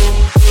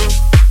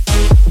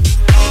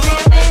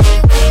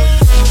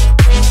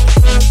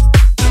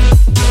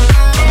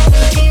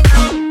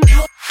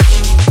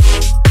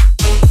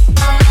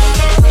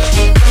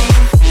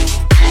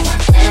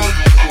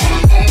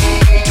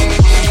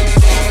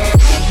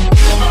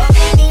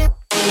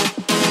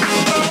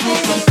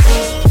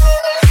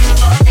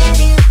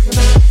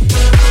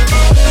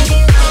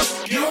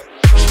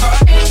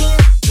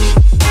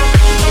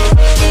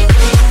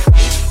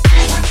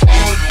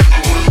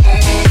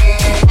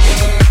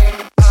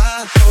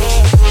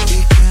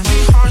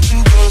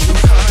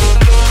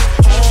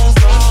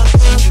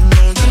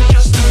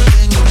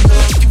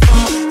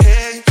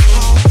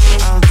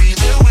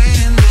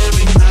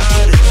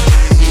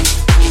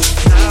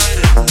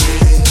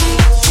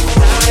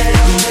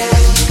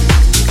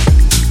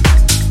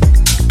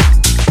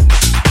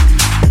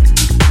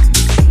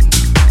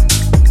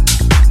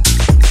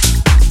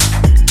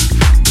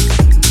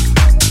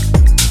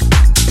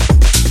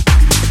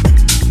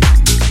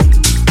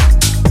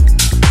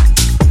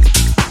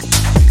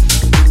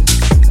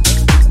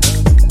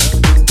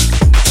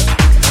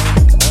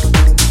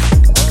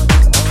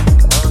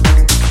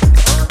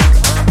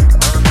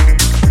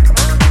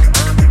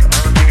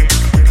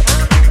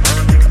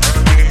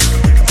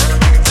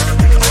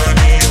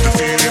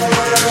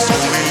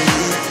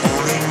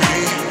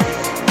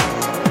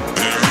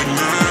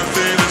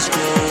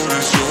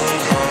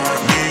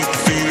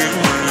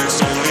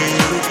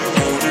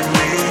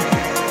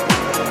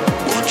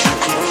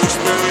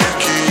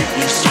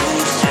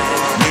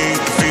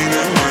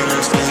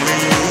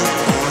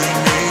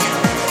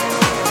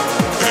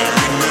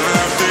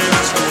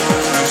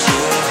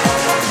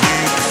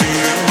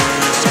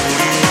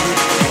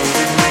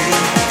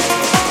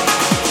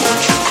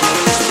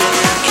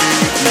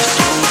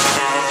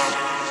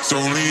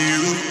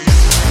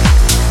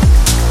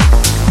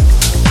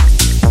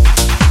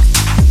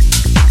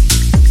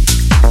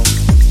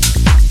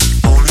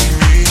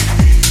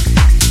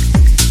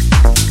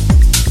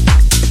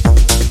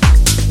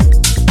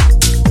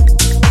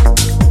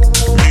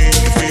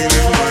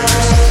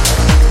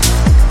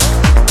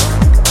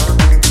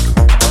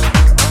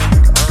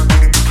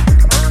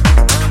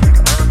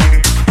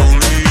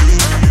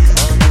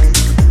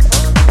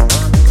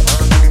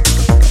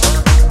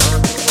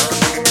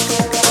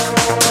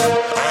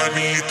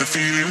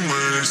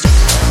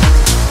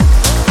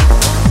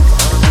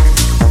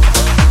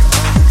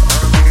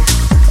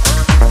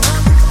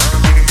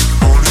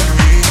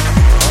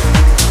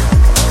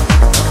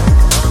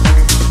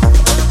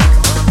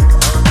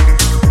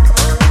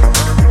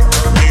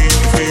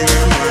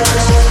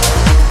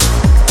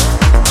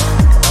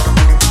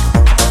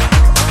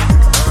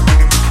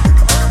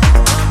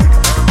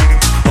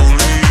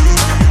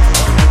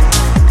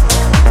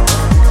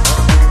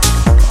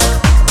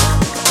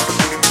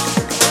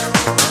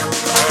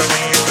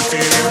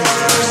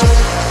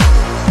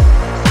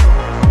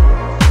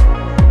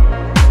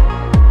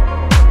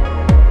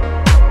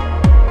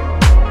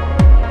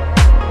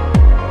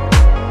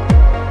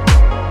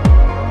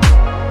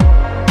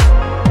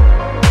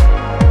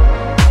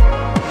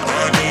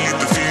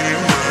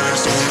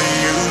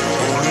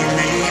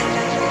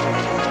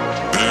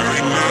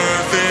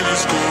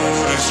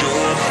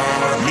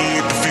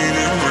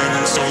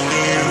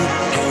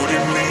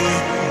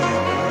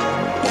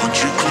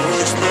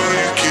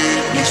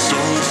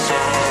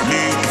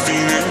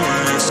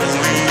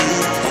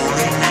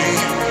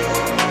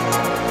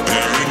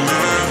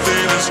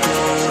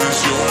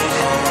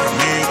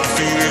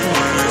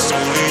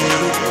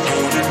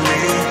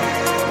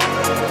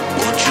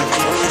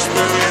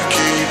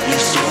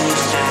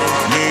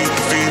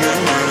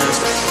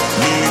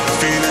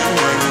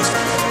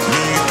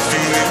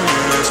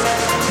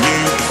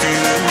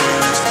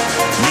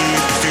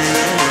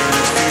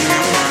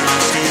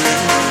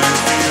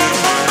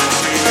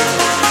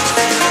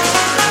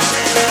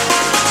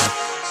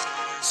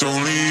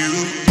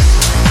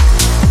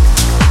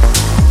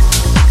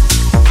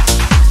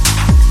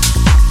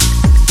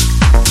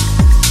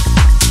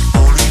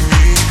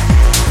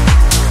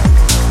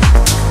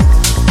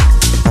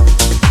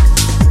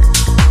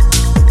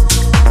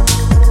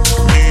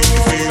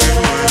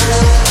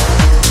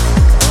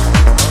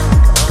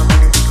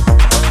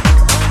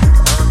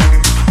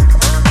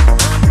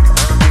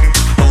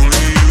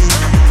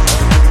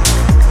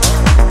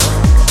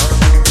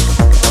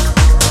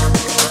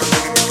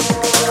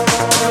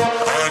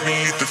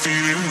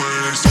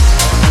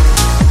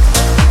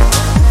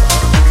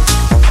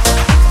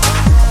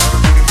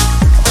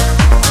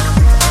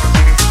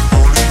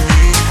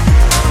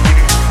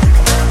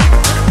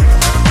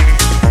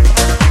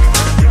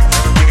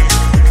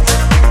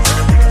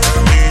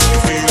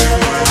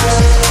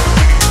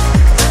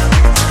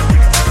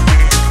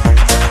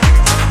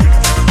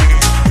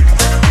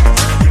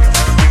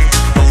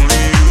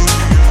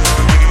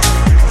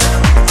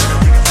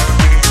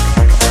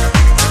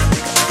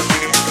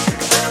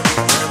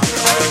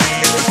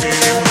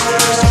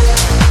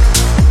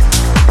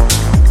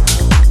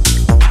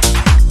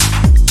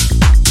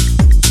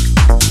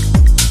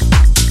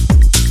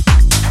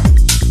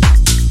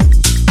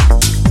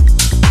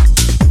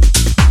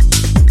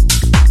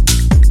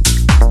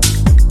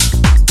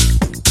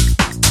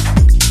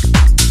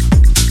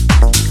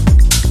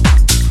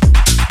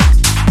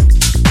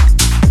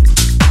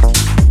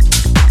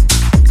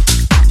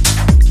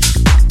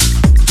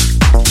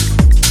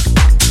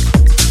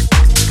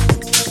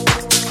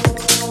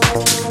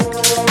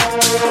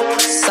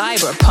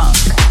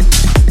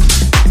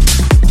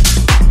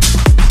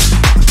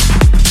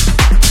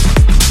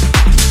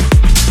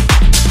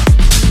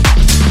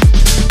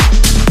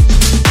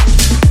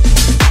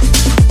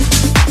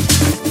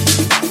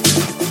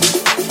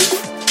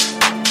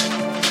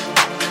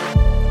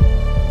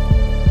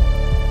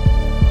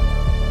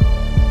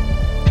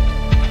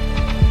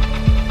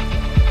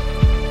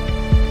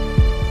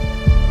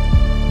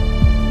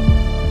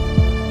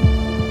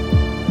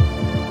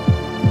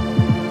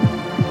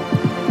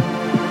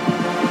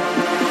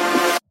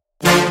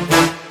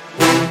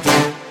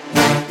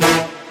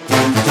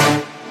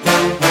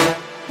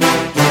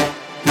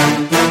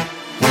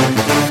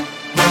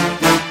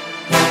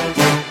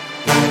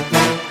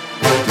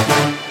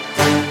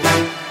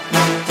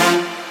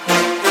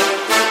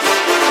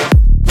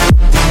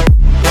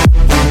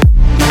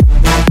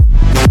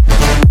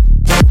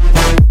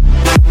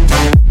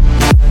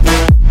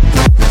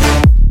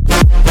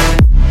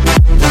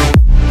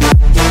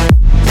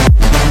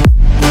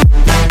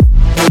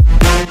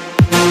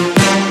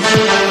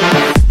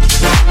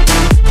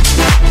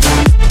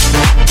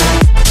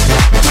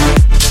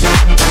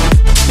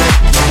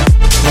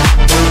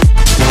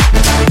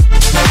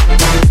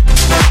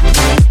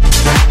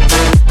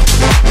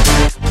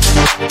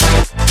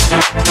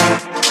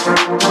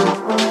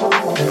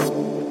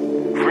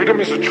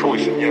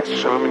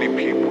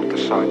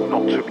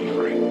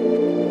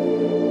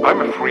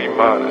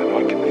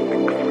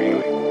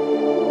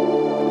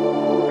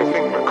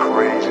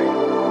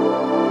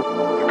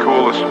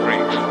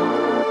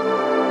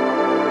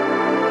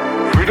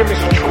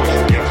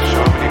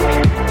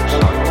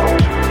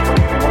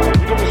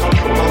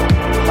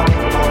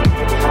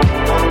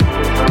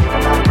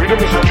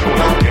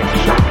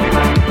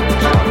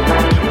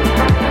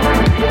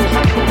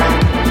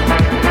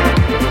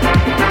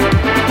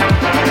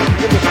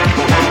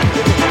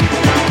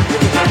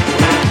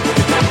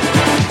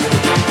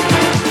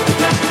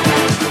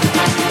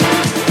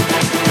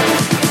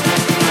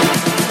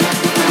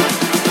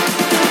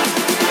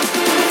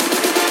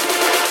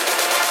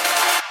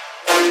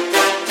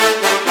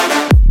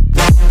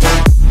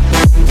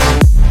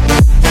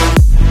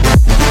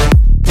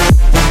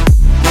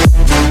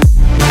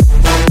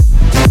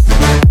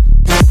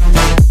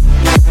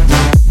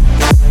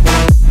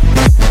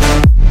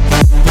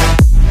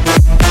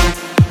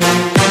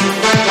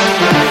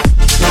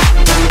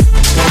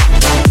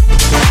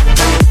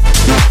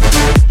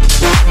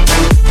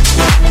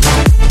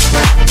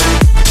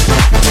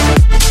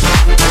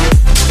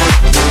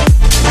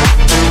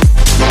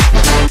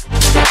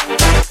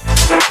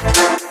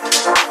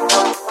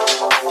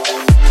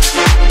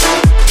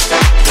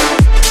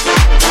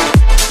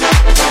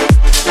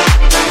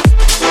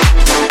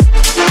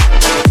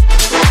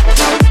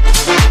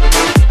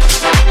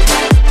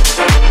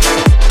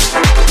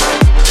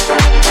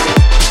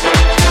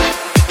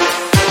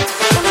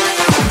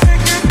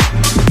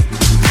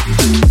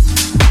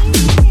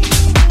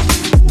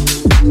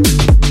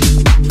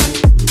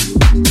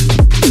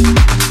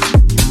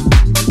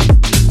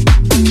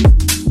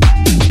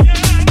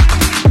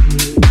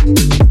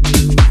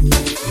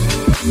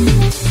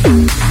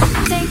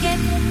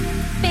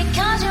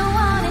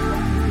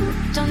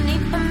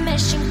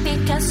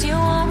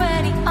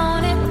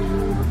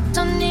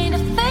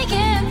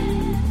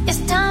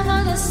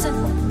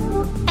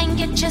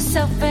 get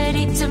yourself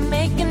ready to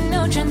make a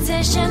new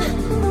transition.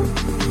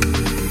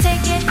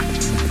 Take it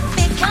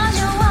because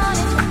you want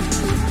it.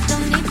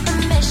 Don't need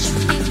permission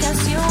because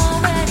you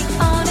already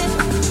own it.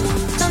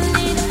 Don't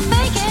need to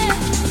fake it.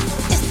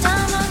 It's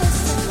time to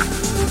listen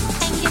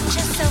and get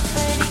yourself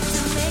ready to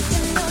make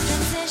a new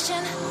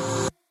transition.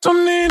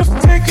 Don't need to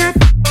fake it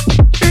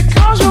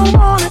because you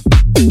want it.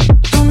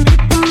 Don't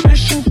need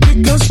permission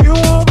because you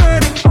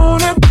already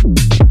own it.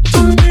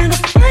 Don't need to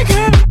fake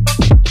it.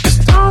 It's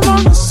time to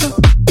listen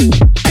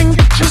and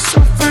get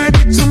yourself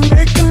ready to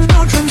make a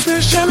new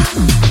transition.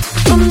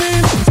 Don't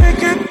need to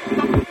fake it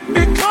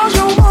because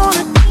you want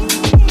it.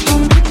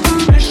 Don't need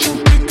permission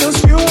because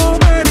you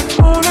already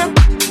own it.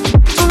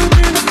 Don't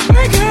need to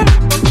fake it.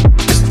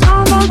 It's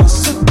time to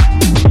listen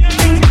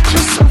and get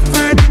yourself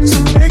ready to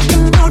make a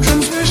new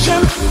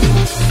transition.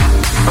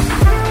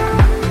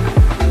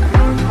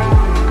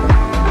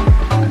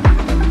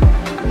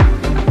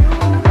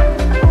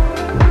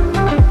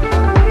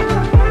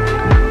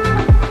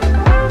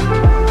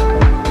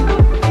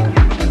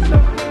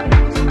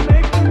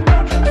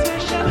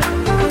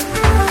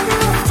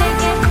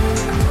 Take it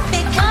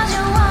because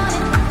you want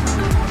it.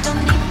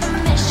 Don't need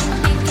permission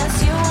because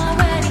you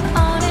already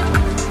own it.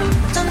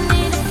 Don't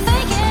need to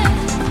fake it.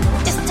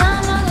 It's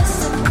time to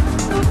listen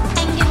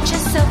and get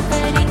yourself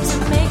ready to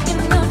make a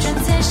new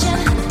transition.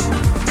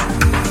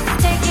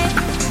 Take it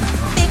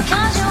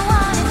because you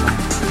want it.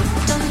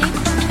 Don't need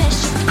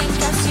permission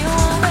because you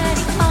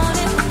already own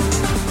it.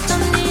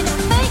 Don't need to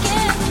fake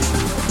it.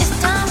 It's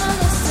time to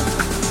listen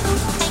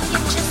and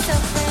get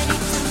yourself ready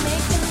to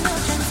make a new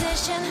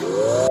transition.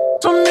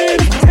 Don't need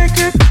to take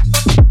it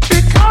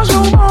because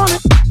you want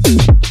it.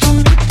 Don't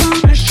need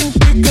permission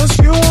because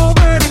you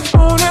already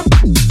own it.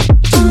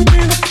 Don't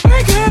need to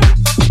fake it.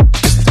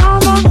 It's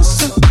time to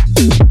listen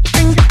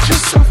and get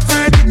yourself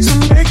ready to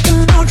make a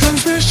new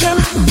transition.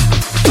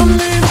 Don't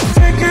need to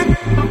take it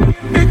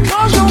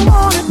because you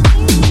want it.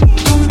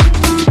 Don't need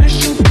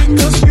permission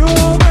because you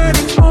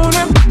already own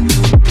it.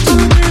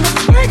 Don't need to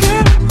fake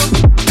it.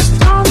 It's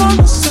time to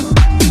listen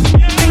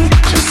and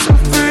get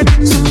yourself ready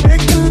to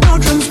make a new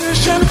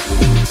transition.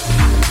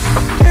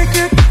 Take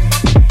it.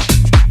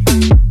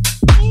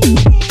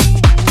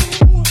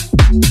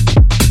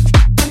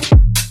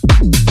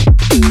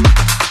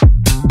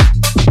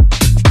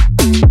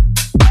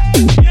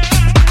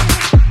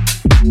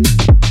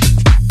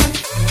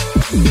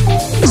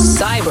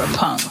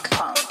 Cyberpunk.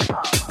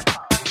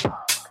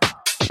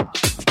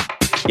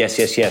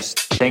 Yes.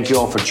 Thank you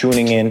all for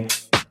tuning in,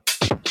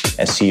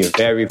 and see you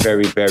very,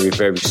 very, very,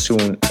 very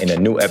soon in a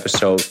new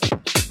episode